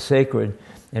the sacred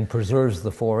and preserves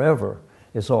the forever,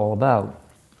 is all about.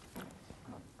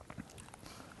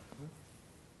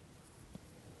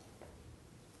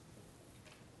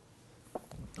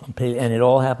 And it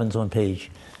all happens on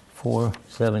page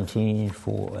 417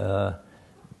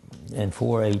 and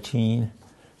 418.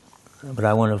 But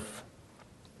I want to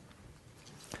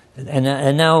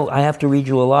And now I have to read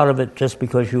you a lot of it just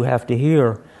because you have to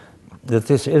hear that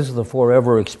this is the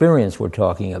forever experience we're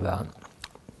talking about.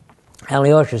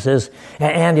 Alyosha says,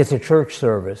 and it's a church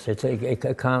service. It's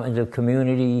a kind of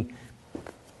community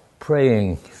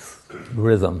praying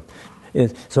rhythm.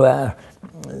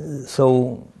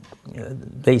 So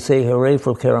they say, hooray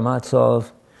for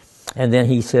Karamazov, and then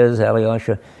he says,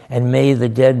 Alyosha, and may the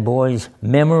dead boy's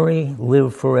memory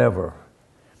live forever.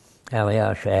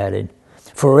 Alyosha added,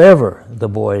 forever, the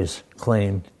boys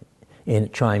chimed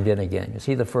in again. You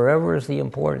see, the forever is the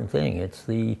important thing.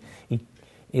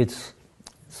 It's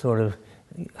sort of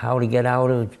how to get out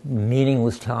of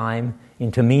meaningless time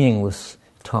into meaningless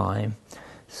time.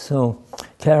 So,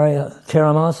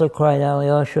 Karamazov, cried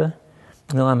Alyosha.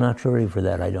 No, I'm not ready for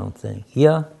that, I don't think.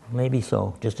 Yeah, maybe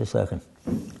so. Just a second.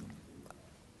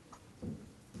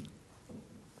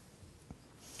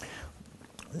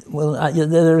 Well,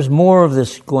 there's more of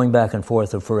this going back and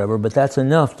forth of forever, but that's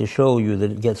enough to show you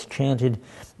that it gets chanted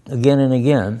again and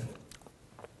again.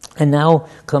 And now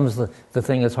comes the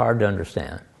thing that's hard to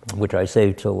understand, which I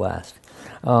saved till last.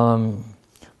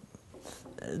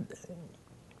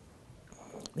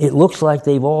 It looks like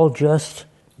they've all just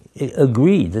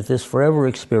agreed that this forever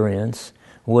experience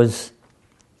was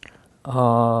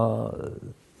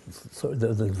the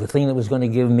thing that was going to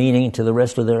give meaning to the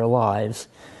rest of their lives.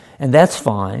 And that's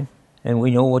fine, and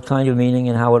we know what kind of meaning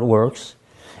and how it works,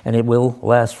 and it will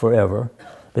last forever.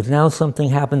 But now something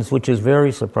happens which is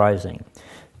very surprising.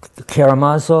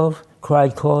 Karamazov,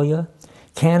 cried Kolya,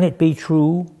 can it be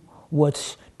true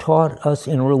what's taught us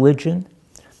in religion,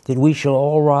 that we shall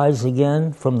all rise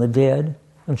again from the dead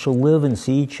and shall live and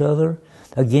see each other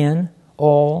again,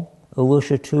 all,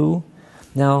 Alyosha too?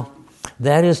 Now,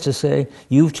 that is to say,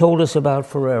 you've told us about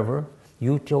forever.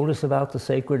 You told us about the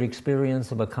sacred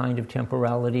experience of a kind of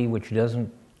temporality which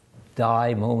doesn't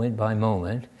die moment by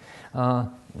moment.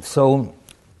 And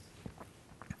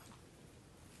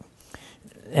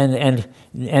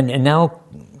now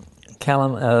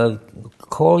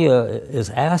Kolya is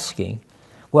asking,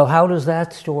 well, how does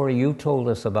that story you told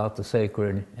us about the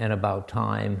sacred and about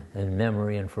time and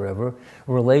memory and forever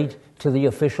relate to the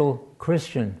official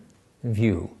Christian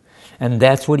view? And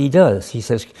that's what he does. He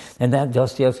says, and that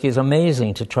Dostoyevsky is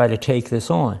amazing to try to take this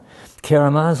on.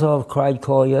 Karamazov, cried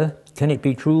Kolya, can it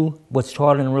be true what's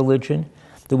taught in religion,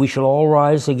 that we shall all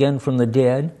rise again from the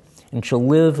dead and shall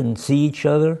live and see each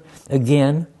other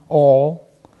again, all?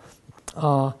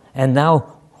 And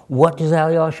now, what does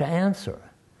Alyosha answer?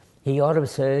 He ought to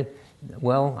say,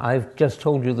 well, I've just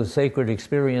told you the sacred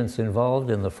experience involved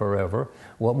in the forever.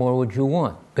 What more would you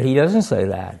want? But he doesn't say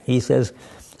that. He says,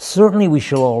 certainly we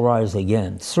shall all rise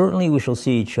again. Certainly we shall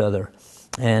see each other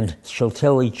and shall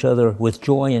tell each other with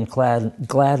joy and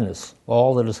gladness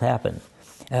all that has happened.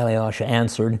 Alyosha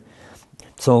answered.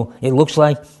 So it looks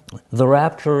like the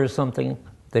rapture is something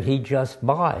that he just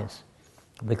buys.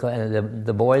 Because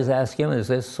the boys ask him, is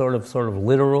this sort of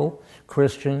literal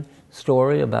Christian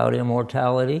story about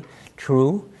immortality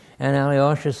true? And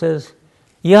Alyosha says,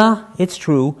 yeah, it's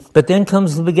true. But then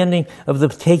comes the beginning of the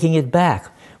taking it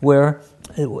back, where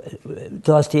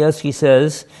Dostoyevsky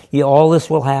says, yeah, all this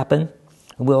will happen,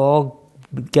 we'll all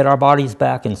get our bodies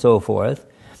back and so forth.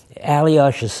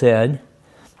 Alyosha said,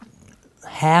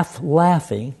 half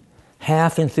laughing,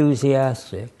 half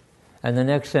enthusiastic, and the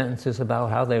next sentence is about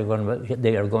how they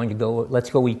are going to go, let's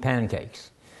go eat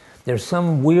pancakes. There's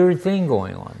some weird thing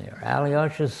going on there.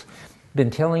 Alyosha's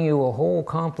been telling you a whole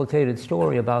complicated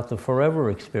story about the forever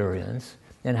experience,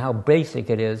 and how basic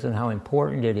it is, and how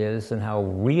important it is, and how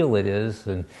real it is,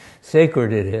 and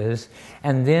sacred it is.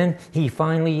 And then he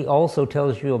finally also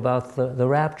tells you about the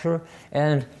rapture,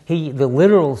 and the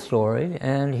literal story,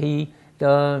 and he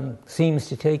seems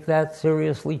to take that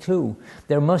seriously too.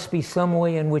 There must be some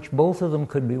way in which both of them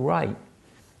could be right,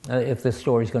 if this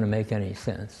story is going to make any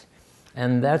sense.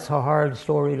 And that's a hard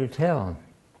story to tell.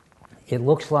 It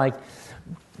looks like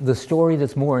the story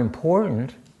that's more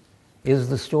important is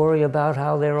the story about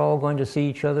how they're all going to see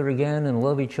each other again and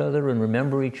love each other and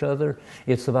remember each other.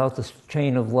 It's about the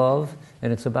chain of love,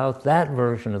 and it's about that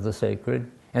version of the sacred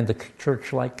and the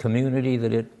church-like community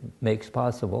that it makes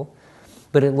possible.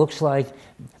 But it looks like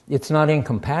it's not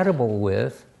incompatible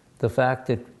with the fact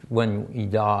that when you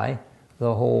die,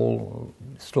 the whole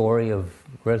story of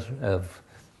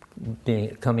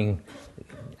coming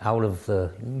out of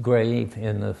the grave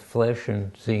in the flesh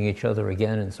and seeing each other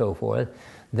again and so forth,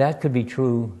 that could be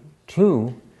true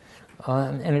too.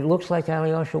 And it looks like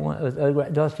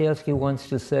Dostoyevsky wants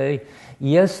to say,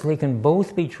 yes, they can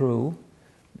both be true.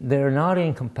 They're not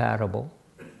incompatible.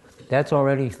 That's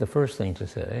already the first thing to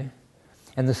say.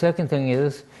 And the second thing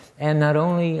is, and not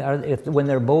only when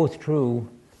they're both true,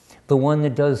 the one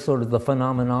that does sort of the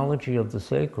phenomenology of the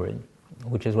sacred,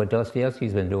 which is what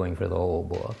Dostoyevsky's been doing for the whole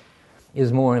book,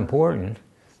 is more important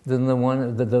than the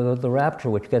one, the rapture,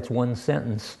 which gets one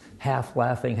sentence, half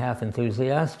laughing, half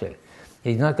enthusiastic.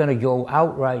 He's not going to go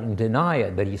outright and deny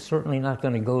it, but he's certainly not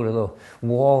going to go to the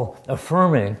wall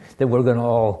affirming that we're going to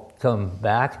all come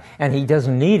back. And he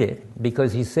doesn't need it,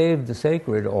 because he saved the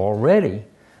sacred already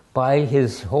by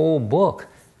his whole book,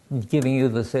 giving you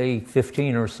the, say,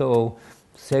 15 or so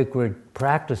sacred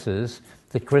practices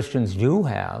that Christians do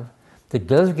have, that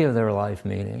does give their life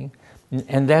meaning,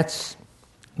 and that's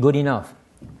good enough.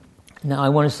 Now, I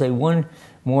want to say one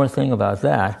more thing about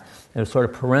that. There's sort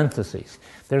of parentheses.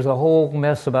 There's a whole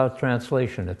mess about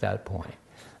translation at that point,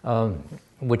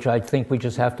 which I think we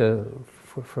just have to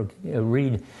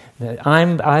read.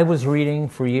 I was reading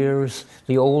for years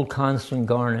the old Constant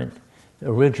Garnet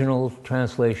original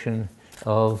translation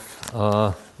of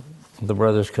the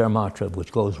Brothers Karamazov,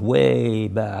 which goes way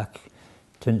back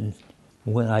to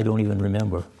when I don't even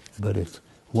remember, but it's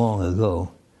long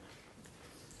ago.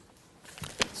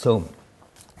 So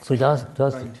does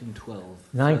 1912.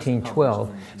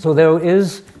 1912. So there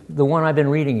is the one I've been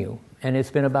reading you, and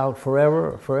it's been about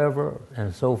forever,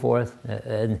 and so forth.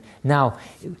 And now,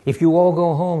 if you all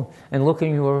go home and look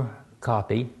in your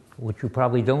copy, which you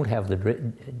probably don't have the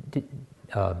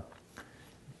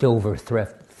Dover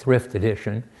Thrift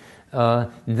Edition,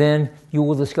 then you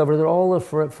will discover that all the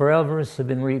forevers have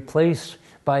been replaced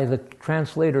by the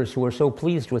translators who are so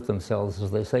pleased with themselves, as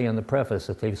they say in the preface,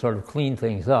 that they've sort of cleaned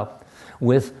things up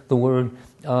with the word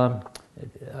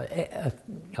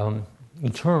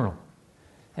eternal.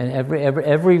 And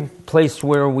every place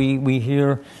where we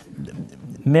hear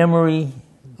memory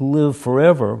live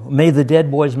forever, may the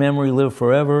dead boy's memory live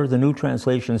forever, the new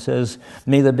translation says,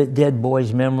 may the dead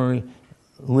boy's memory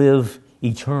live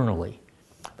eternally.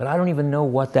 But I don't even know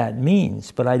what that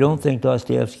means, but I don't think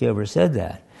Dostoevsky ever said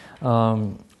that.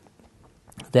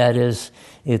 That is,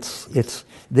 he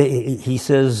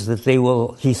says that they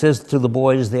will. He says to the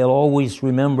boys, they'll always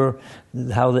remember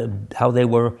how they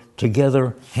were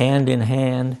together, hand in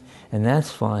hand, and that's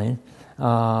fine.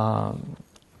 And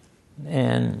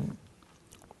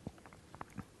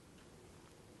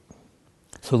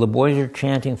so the boys are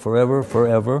chanting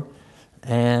forever,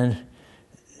 and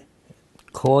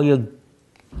Kolya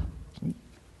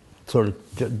sort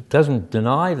of doesn't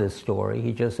deny this story.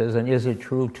 He just says, and is it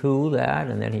true too that?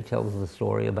 And then he tells the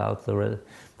story about the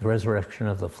resurrection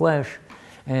of the flesh.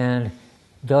 And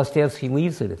Dostoevsky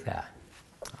leaves it at that.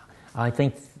 I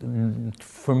think,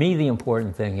 for me, the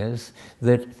important thing is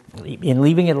that in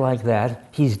leaving it like that,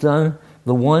 he's done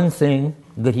the one thing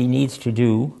that he needs to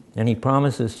do, and he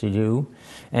promises to do,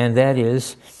 and that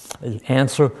is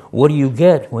answer, what do you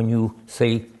get when you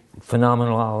say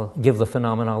give the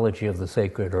phenomenology of the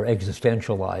sacred, or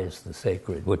existentialize the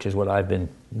sacred, which is what I've been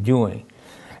doing.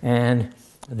 And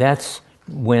that's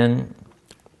when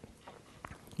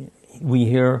we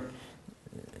hear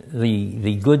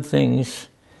the good things,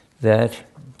 that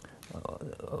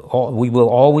we will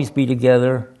always be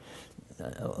together.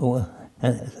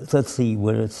 And let's see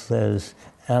what it says.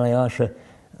 Alyosha.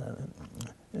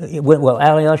 Well,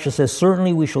 Alyosha says,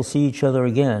 certainly we shall see each other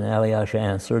again, Alyosha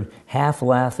answered, half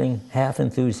laughing, half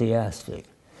enthusiastic.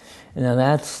 Now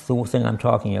that's the thing I'm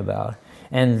talking about.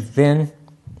 And then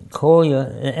Kolya,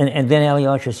 and then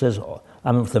Alyosha says,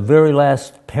 I'm at the very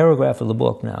last paragraph of the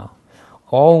book now,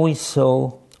 always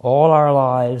so, all our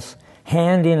lives,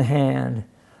 hand in hand,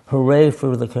 hooray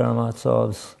for the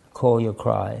Karamazovs, Kolya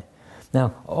cried.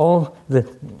 Now,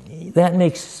 that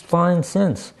makes fine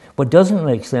sense. What doesn't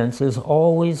make sense is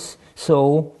always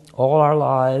so, all our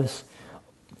lives,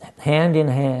 hand in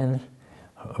hand.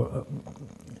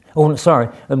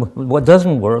 What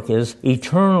doesn't work is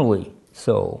eternally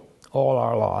so, all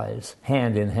our lives,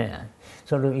 hand in hand.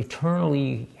 Sort of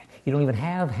eternally, you don't even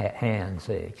have hands.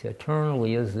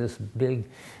 Eternally is this big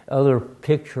other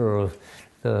picture of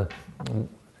the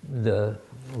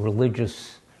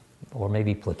religious or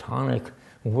maybe Platonic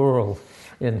world.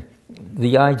 And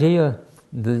the idea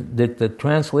that the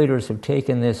translators have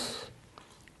taken this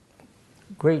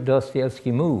great Dostoevsky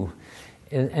move,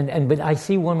 but I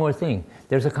see one more thing.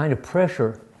 There's a kind of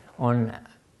pressure on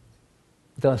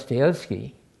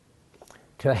Dostoevsky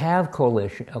to have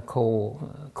Kolya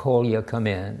come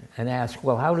in and ask,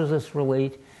 well, how does this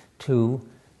relate to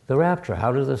the rapture?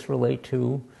 How does this relate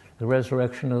to the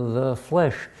resurrection of the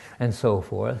flesh, and so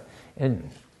forth? And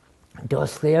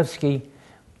Dostoevsky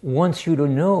wants you to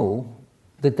know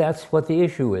that that's what the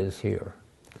issue is here.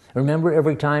 Remember,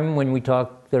 every time when we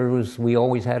talked, we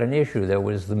always had an issue. There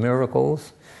was the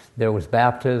miracles, There was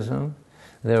baptism.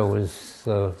 There was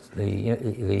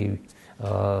the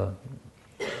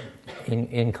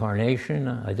incarnation.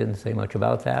 I didn't say much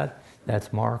about that.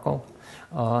 That's Markle,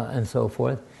 and so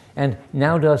forth. And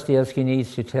now Dostoyevsky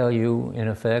needs to tell you, in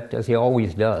effect, as he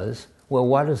always does, well,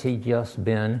 what has he just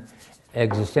been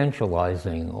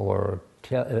existentializing?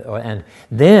 And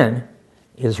then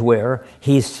is where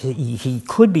he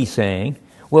could be saying,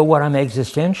 well, what I'm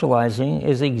existentializing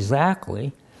is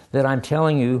exactly that I'm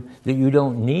telling you that you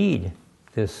don't need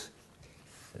this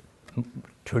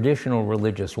traditional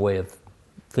religious way of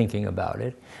thinking about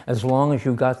it, as long as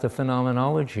you've got the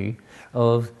phenomenology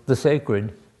of the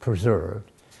sacred preserved.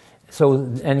 So,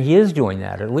 and he is doing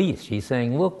that, at least. He's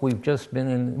saying, look, we've just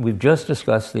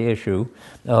discussed the issue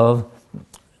of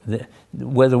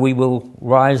whether we will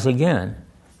rise again.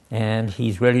 And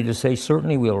he's ready to say,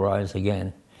 certainly we'll rise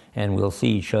again, and we'll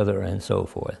see each other, and so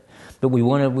forth. But we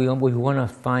want to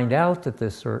find out that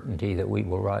this certainty that we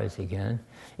will rise again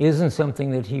isn't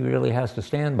something that he really has to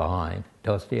stand behind,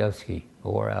 Dostoyevsky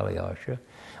or Alyosha.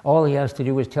 All he has to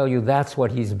do is tell you that's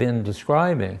what he's been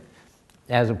describing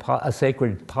as a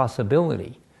sacred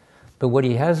possibility. But what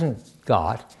he hasn't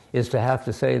got is to have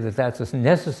to say that that's a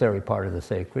necessary part of the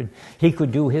sacred. He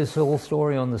could do his whole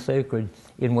story on the sacred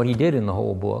in what he did in the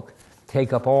whole book,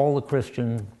 take up all the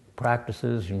Christian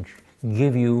practices and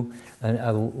give you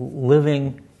a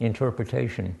living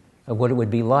interpretation of what it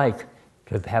would be like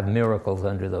to have miracles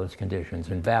under those conditions,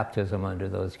 and baptism under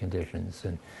those conditions,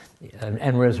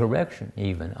 and resurrection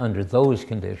even under those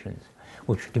conditions,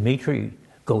 which Dmitri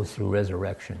goes through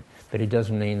resurrection. But it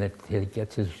doesn't mean that he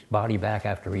gets his body back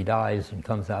after he dies and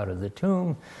comes out of the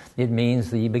tomb. It means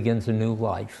that he begins a new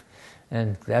life.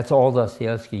 And that's all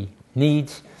Dostoyevsky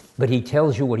needs. But he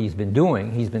tells you what he's been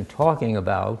doing. He's been talking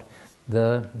about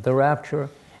the rapture,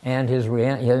 and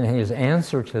his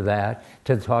answer to that,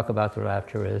 to talk about the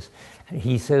rapture, is,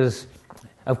 he says,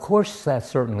 of course that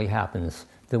certainly happens,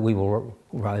 that we will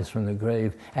rise from the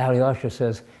grave. Alyosha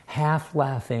says, half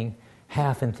laughing,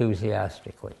 half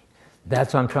enthusiastically.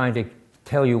 That's, I'm trying to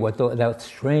tell you what that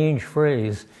strange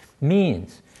phrase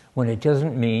means, when it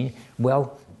doesn't mean,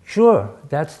 well, sure,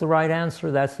 that's the right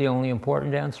answer, that's the only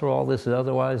important answer, all this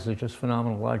otherwise is just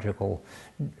phenomenological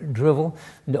drivel.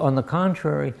 On the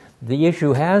contrary, the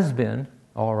issue has been,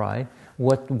 all right,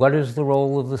 what is the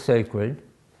role of the sacred?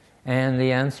 And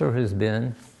the answer has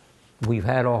been, we've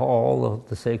had all of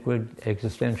the sacred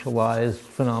existentialized,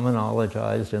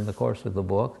 phenomenologized in the course of the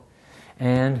book,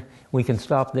 and we can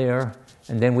stop there,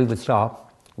 and then we would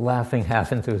stop laughing,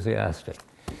 half enthusiastic.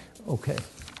 Okay.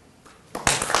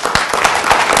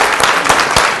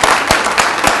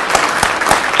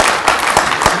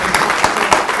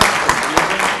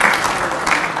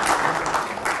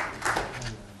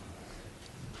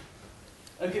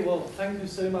 Okay, well, thank you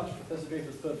so much, Professor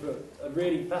Dreyfus, for a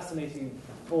really fascinating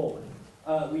talk.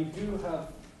 We do have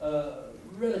a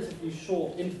relatively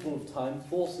short interval of time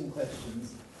for some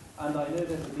questions, and I know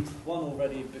there's at least one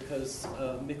already because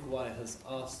Mikołaj has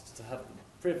asked to have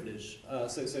the privilege.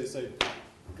 So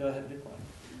go ahead, Mikołaj.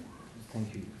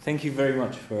 Thank you. Thank you very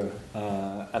much for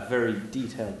a very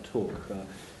detailed talk.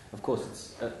 Of course,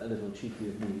 it's a little cheeky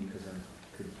of me because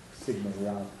I could signal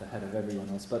Ralph ahead of everyone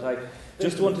else. But I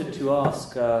just wanted to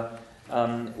ask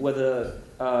whether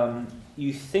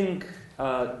you think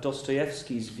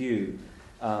Dostoyevsky's view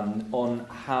on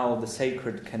how the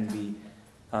sacred can be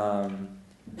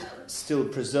still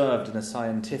preserved in a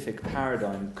scientific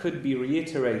paradigm could be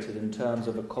reiterated in terms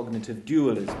of a cognitive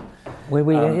dualism. In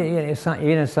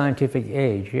a scientific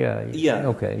age, yeah. Yeah.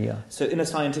 Okay, yeah. So in a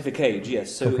scientific age,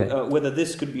 yes. So okay. Whether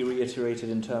this could be reiterated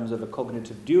in terms of a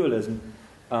cognitive dualism,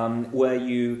 where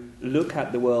you look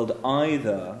at the world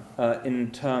either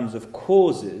in terms of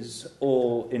causes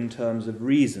or in terms of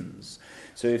reasons.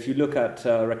 So if you look at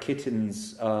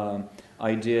Rakitin's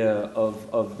idea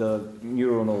of the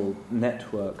neuronal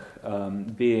network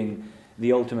being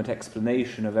the ultimate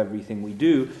explanation of everything we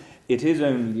do, it is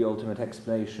only the ultimate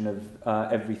explanation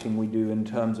of everything we do in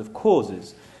terms of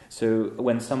causes. So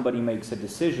when somebody makes a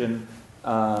decision,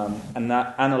 and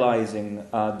that analyzing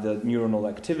the neuronal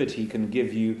activity can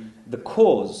give you the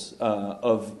cause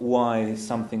of why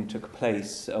something took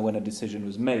place when a decision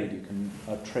was made. You can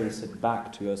trace it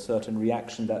back to a certain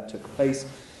reaction that took place,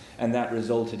 and that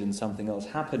resulted in something else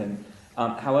happening.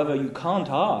 However, you can't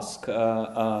ask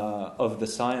of the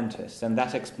scientist, and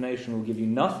that explanation will give you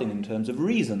nothing in terms of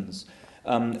reasons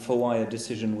for why a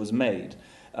decision was made.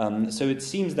 So it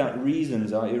seems that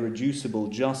reasons are irreducible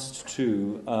just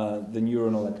to the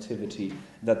neuronal activity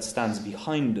that stands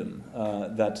behind them,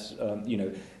 that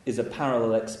is a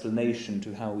parallel explanation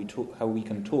to how we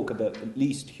can talk about at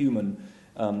least human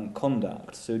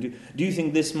conduct. So do you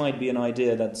think this might be an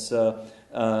idea that's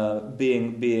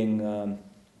being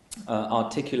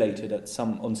articulated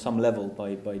on some level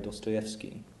by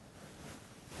Dostoyevsky?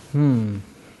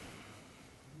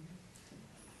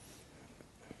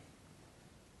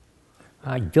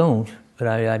 I don't, but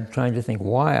I'm trying to think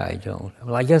why I don't.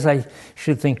 Well, I guess I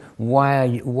should think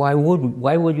why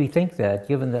would we think that?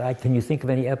 Given that, can you think of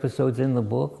any episodes in the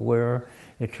book where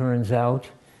it turns out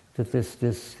that this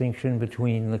distinction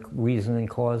between the reason and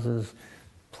causes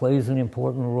plays an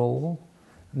important role?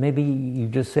 Maybe you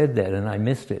just said that and I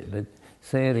missed it, but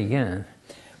say it again.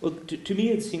 Well, to me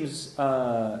it seems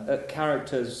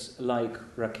characters like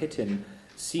Rakitin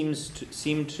seem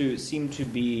to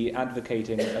be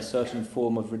advocating a certain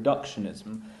form of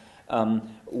reductionism,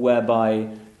 whereby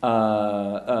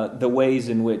the ways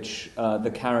in which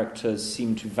the characters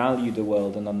seem to value the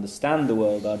world and understand the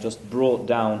world are just brought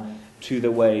down to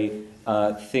the way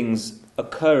things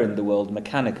occur in the world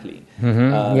mechanically.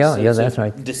 That's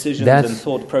right. Decisions and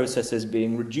thought processes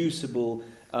being reducible,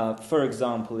 for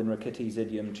example, in Rakitin's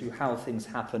idiom, to how things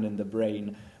happen in the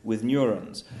brain with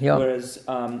neurons. Yeah. Whereas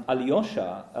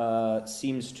Alyosha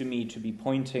seems to me to be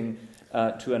pointing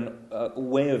to a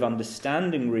way of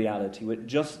understanding reality which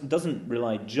just doesn't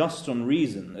rely just on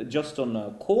reason, just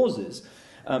on causes,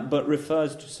 but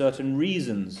refers to certain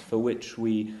reasons for which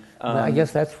we... I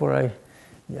guess that's where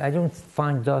I don't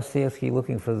find Dostoevsky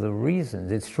looking for the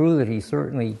reasons. It's true that he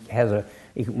certainly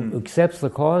accepts the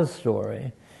cause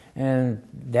story, and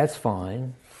that's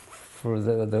fine for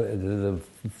the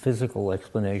physical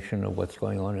explanation of what's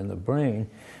going on in the brain.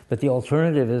 But the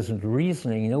alternative isn't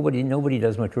reasoning. Nobody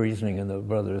does much reasoning in the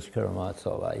Brothers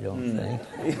Karamazov, I don't think.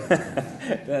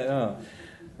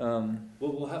 Well,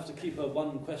 we'll have to keep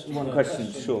one question. Sure.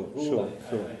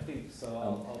 I think so.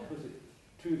 I'll put it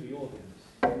to the audience.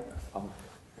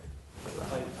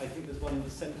 I think there's one in the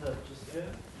centre just here.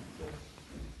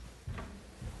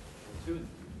 Two.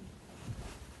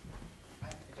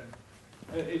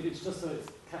 It's just so it's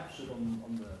captured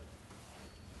on the...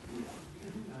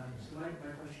 So my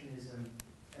question is,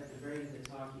 at the very end of the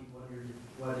talk, you wondered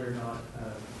whether or not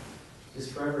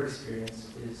this forever experience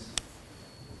is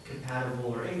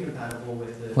compatible or incompatible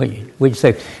with the... Wait a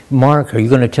sec. Mark, are you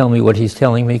going to tell me what he's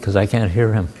telling me? Because I can't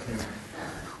hear him.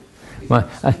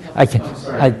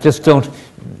 I just don't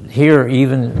hear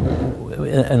even,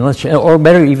 unless, or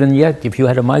better even yet, if you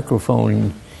had a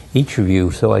microphone, each of you,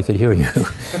 so I could hear you.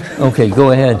 Okay,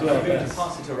 go ahead. I'm going to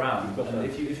pass it around, but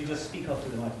if you just speak up to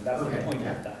the mic, that's the point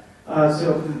of that.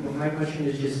 So my question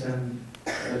is just,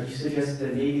 you suggested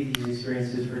that maybe these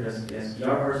experiences for Dostoyevsky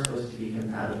are supposed to be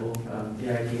compatible.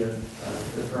 The idea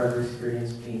of the forever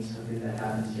experience being something that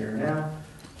happens here and now,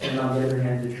 and on the other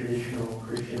hand, the traditional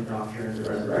Christian doctrine of the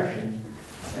resurrection.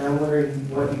 And I'm wondering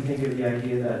what you think of the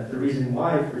idea that the reason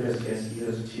why for Dostoyevsky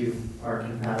those two are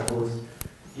compatible is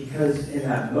because in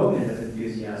that moment of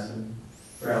enthusiasm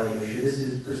for Alyosha, this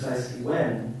is precisely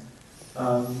when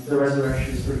the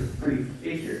resurrection is sort of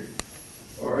prefigured.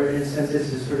 Or in a sense,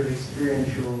 this is sort of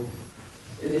experiential.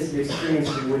 It is an experience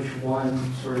in which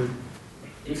one sort of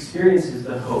experiences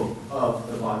the hope of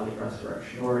the bodily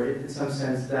resurrection. Or in some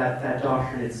sense, that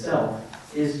doctrine itself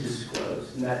is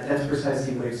disclosed. And that's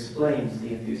precisely what explains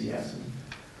the enthusiasm.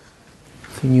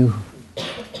 Can you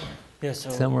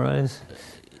summarize?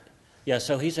 Yeah,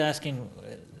 so he's asking,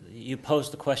 you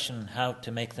posed the question how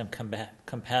to make them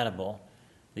compatible,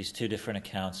 these two different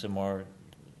accounts, a more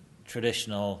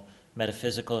traditional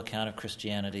metaphysical account of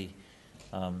Christianity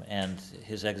and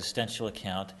his existential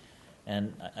account.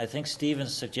 And I think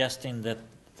Stephen's suggesting that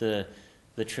the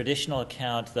traditional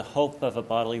account, the hope of a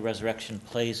bodily resurrection,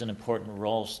 plays an important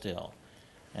role still.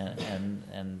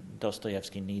 And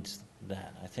Dostoyevsky needs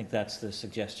that. I think that's the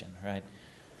suggestion, right?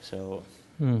 So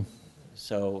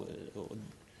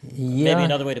maybe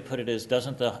another way to put it is,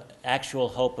 doesn't the actual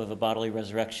hope of a bodily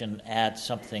resurrection add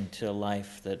something to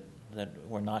life that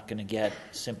we're not going to get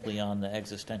simply on the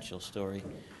existential story?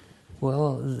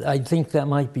 Well, I think that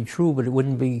might be true, but it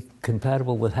wouldn't be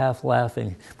compatible with half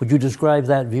laughing. Would you describe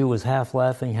that view as half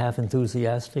laughing, half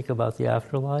enthusiastic about the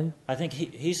afterlife? I think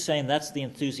he's saying that's the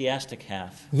enthusiastic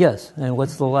half. Yes, and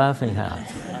what's the laughing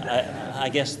half? I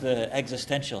guess the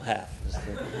existential half is the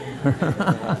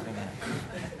laughing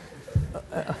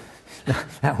half.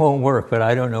 That won't work, but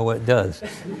I don't know what does.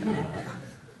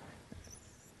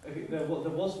 Okay, there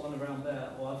was one around there,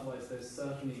 or otherwise there's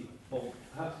certainly, well,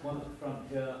 perhaps one at the front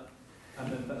here,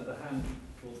 and then the hand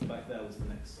towards the back there was the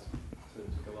next to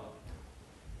go up.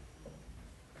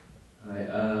 Hi,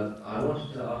 I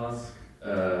wanted to ask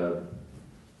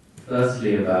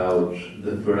firstly about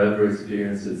the forever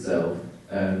experience itself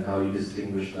and how you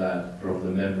distinguish that from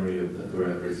the memory of the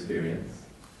forever experience.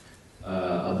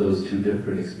 Are those two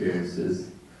different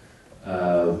experiences?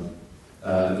 Are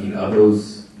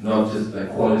those not just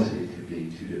like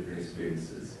qualitatively two different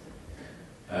experiences?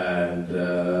 And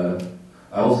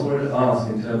I also wanted to ask,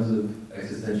 in terms of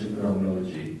existential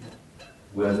phenomenology,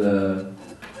 whether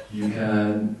you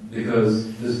can,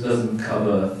 because this doesn't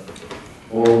cover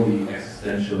all the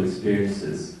existential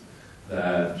experiences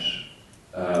that,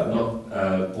 not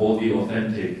all the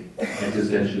authentic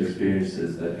existential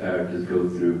experiences that characters go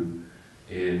through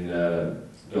in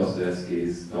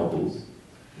Dostoyevsky's novels,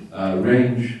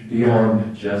 range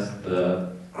beyond just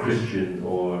the Christian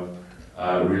or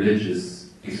religious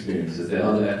experiences. There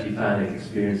are other epiphanic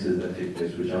experiences that take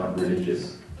place which aren't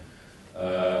religious.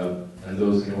 And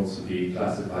those can also be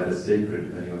classified as sacred,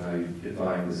 depending on how you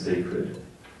define the sacred.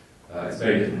 It's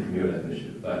very different from your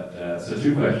definition. But so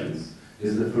two questions.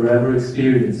 Is the forever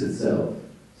experience itself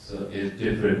is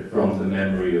different from the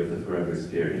memory of the forever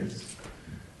experience?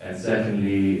 And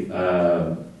secondly,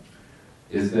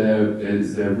 is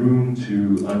there room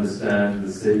to understand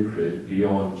the sacred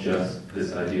beyond just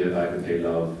this idea of agape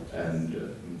love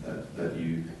and that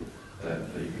you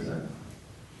present?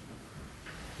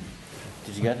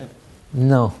 Did you get it?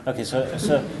 No. Okay, so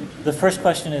the first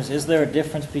question is there a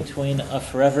difference between a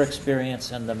forever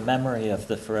experience and the memory of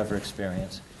the forever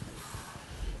experience?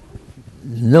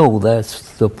 No,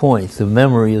 that's the point. The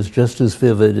memory is just as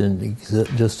vivid and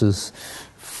just as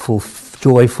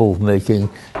joyful making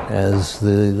as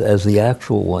the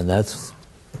actual one. That's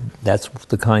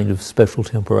the kind of special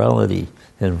temporality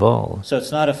involved. So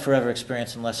it's not a forever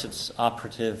experience unless it's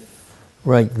operative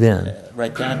right then,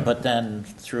 but then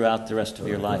throughout the rest of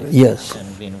your life. Yes,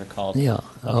 and being recalled. Yeah.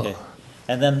 Okay,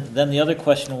 and then the other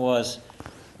question was,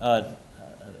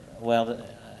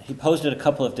 he posed it a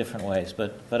couple of different ways,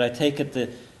 but I take it the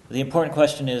important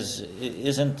question is,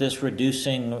 isn't this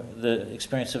reducing the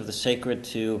experience of the sacred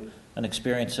to an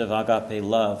experience of agape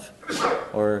love,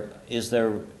 or is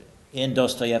there in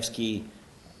Dostoyevsky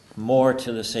more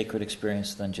to the sacred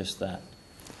experience than just that?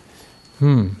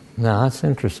 Now that's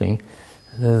interesting.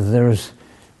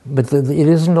 But it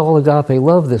isn't all agape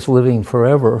love that's living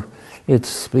forever.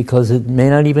 It's because it may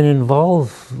not even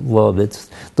involve love. It's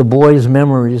the boys'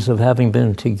 memories of having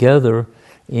been together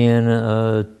in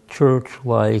a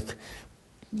church-like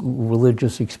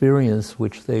religious experience,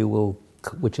 which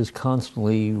is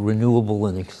constantly renewable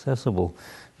and accessible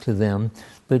to them.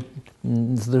 But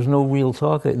there's no real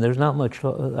talk. There's not much.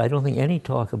 I don't think any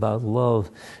talk about love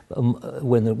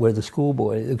where the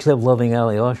schoolboys, except loving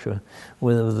Alyosha,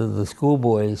 where the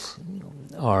schoolboys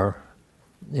are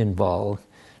involved.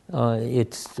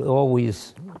 It's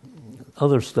always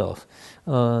other stuff.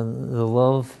 The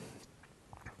love.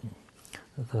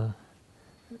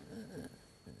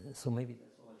 So maybe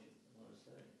that's all I should want to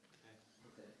say.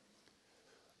 Okay.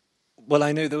 Well,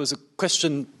 I know there was a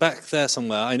question back there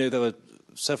somewhere. I know there were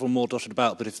several more dotted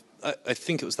about, but I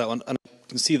think it was that one, and I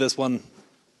can see there's one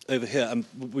over here, and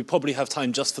we probably have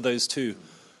time just for those two.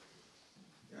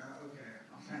 Yeah, okay,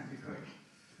 I'll try and be quick.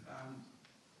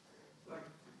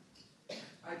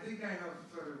 I think I have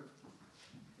sort of,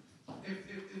 if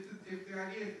the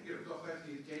idea is that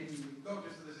Dostoyevsky is genuinely, not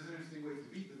just that this is an interesting way to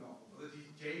read the novel, but that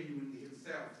he's genuinely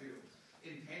himself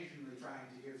intentionally trying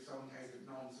to give some kind of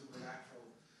non-supernatural,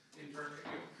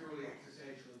 purely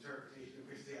existential interpretation of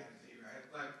Christianity, right?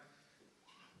 Like,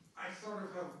 I sort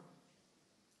of have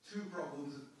two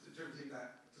problems attributing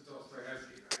that to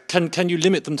Dostoyevsky, right? Can you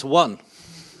limit them to one?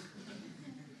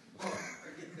 Well,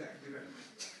 exactly right.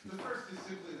 The first is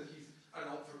simply that he's an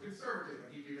ultra-conservative,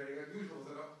 and he'd be very unusual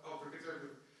as an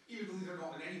ultra-conservative, even though these are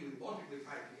not in any way logically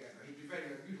tied together. He'd be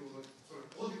very unusual as a sort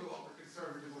of political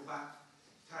ultra-conservative of that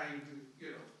time to,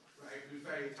 right, who's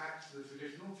very attached to the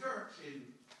traditional church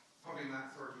in having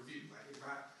that sort of view. Like, in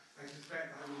fact, I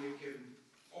suspect that would make him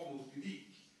almost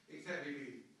unique, except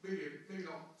maybe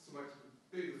not so much,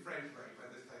 maybe the French right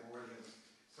by this time already has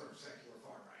sort of secular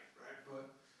far right, right?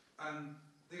 But, and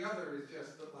the other is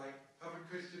just that, like, haven't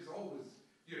Christians always,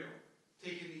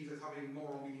 taken these as having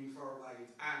moral meaning for our lives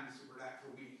and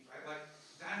supernatural meaning, right? Like,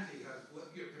 Dante has,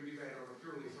 can be read on a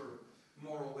purely sort of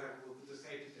moral level of the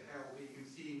descent into hell, where you can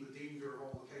see the danger of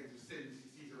all the kinds of sins he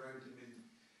sees around him in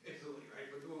Italy,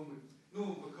 right? But no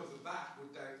one because of that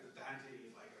would doubt that Dante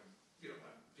is like a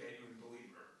genuine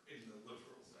believer in the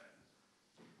literal sense.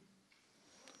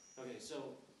 Okay,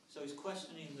 so he's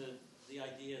questioning the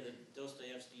idea that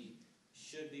Dostoyevsky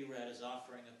should be read as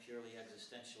offering a purely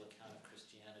existential account of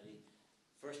Christianity.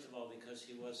 First of all, because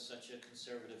he was such a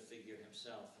conservative figure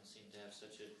himself and seemed to have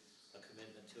such a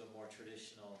commitment to a more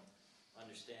traditional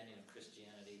understanding of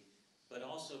Christianity. but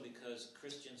also because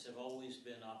Christians have always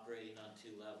been operating on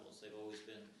two levels. They've always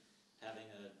been having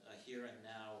a here and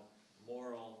now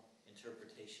moral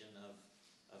interpretation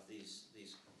of these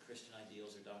Christian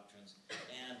ideals or doctrines,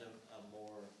 and a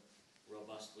more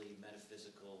robustly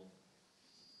metaphysical,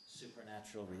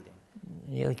 supernatural reading.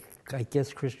 Yeah, I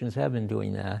guess Christians have been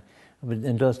doing that,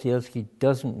 and Dostoyevsky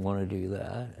doesn't want to do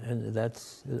that, and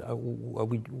that's are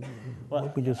we I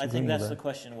think that's the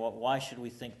question. Well, why should we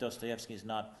think Dostoyevsky is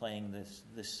not playing this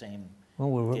same? Well,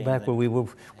 we're back where we were.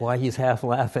 Why he's half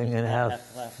laughing and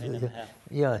half laughing and half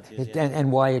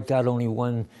and why it got only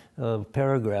one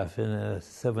paragraph in a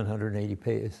 780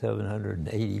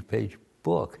 page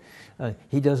book.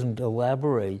 He doesn't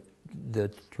elaborate the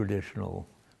traditional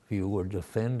view or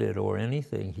defend it or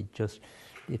anything.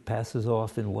 It passes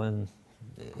off in one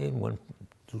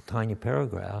tiny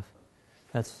paragraph.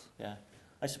 That's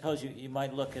I suppose you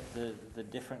might look at the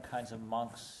different kinds of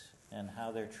monks and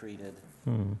how they're treated.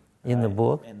 In the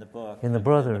book? In the book. In the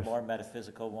Brothers. The more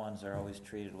metaphysical ones are always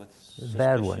treated with suspicion.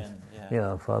 Bad ones.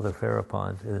 Yeah, Father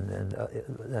Farapont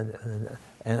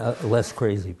and less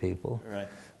crazy people. Right.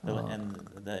 And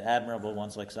the admirable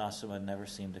ones like Zosima never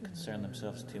seem to concern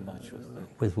themselves too much with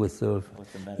the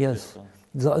metaphysical. Yes.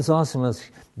 Zosima's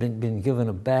been given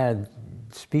a bad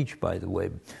speech, by the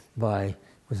way, I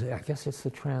guess it's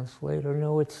the translator.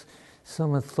 No, it's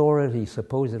some authority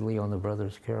supposedly on the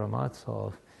Brothers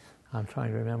Karamazov. I'm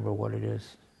trying to remember what it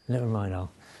is. Never mind,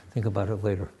 I'll think about it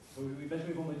later. So we better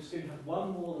move on. We're just going to have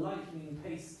one more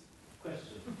lightning-paced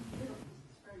question.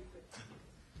 Very quick.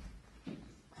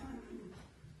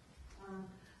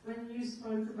 When you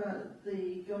spoke about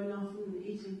the going off and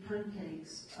eating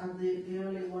pancakes and the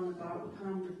earlier one about the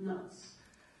pound of nuts,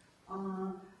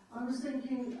 I was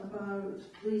thinking about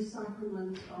the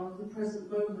sacrament of the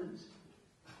present moment.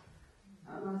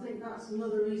 And I think that's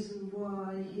another reason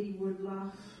why he would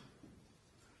laugh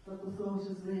at the thought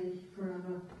of the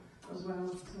forever as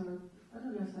well. So I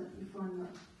don't know if you find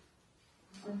that.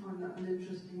 I find that an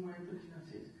interesting way of looking at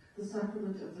it. The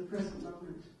sacrament of the present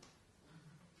moment.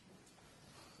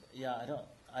 Yeah,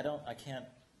 I can't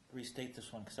restate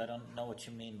this one because I don't know what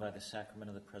you mean by the sacrament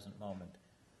of the present moment.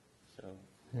 So.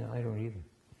 Yeah, I don't either.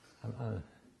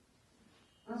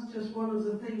 That's just one of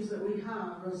the things that we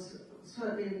have,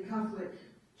 certainly in the Catholic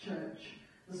Church.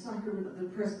 The sacrament of the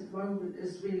present moment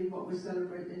is really what we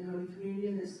celebrate in Holy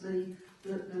Communion. It's the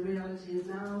reality of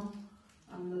now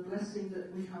and the blessing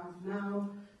that we have now,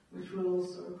 which will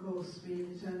also, of course, be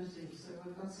in eternity. So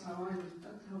that's how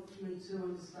that helped me to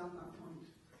understand that point.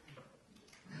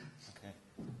 Okay.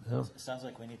 Well, it sounds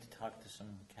like we need to talk to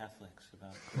some Catholics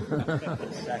about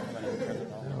the sacrament of the present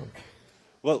moment.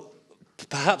 Well,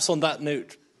 perhaps on that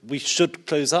note, we should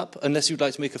close up, unless you'd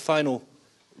like to make a final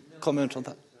comment on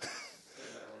that.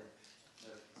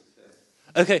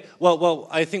 Okay, well,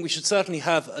 I think we should certainly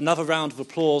have another round of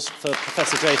applause for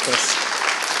Professor Dreyfus.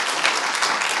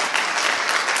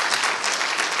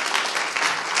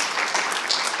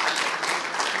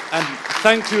 And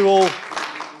thank you all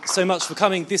so much for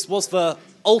coming. This was the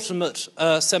ultimate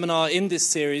seminar in this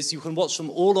series. You can watch them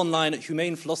all online at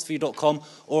humanephilosophy.com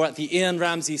or at the Ian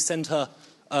Ramsey Centre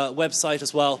website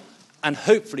as well. And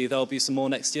hopefully there'll be some more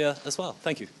next year as well.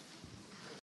 Thank you.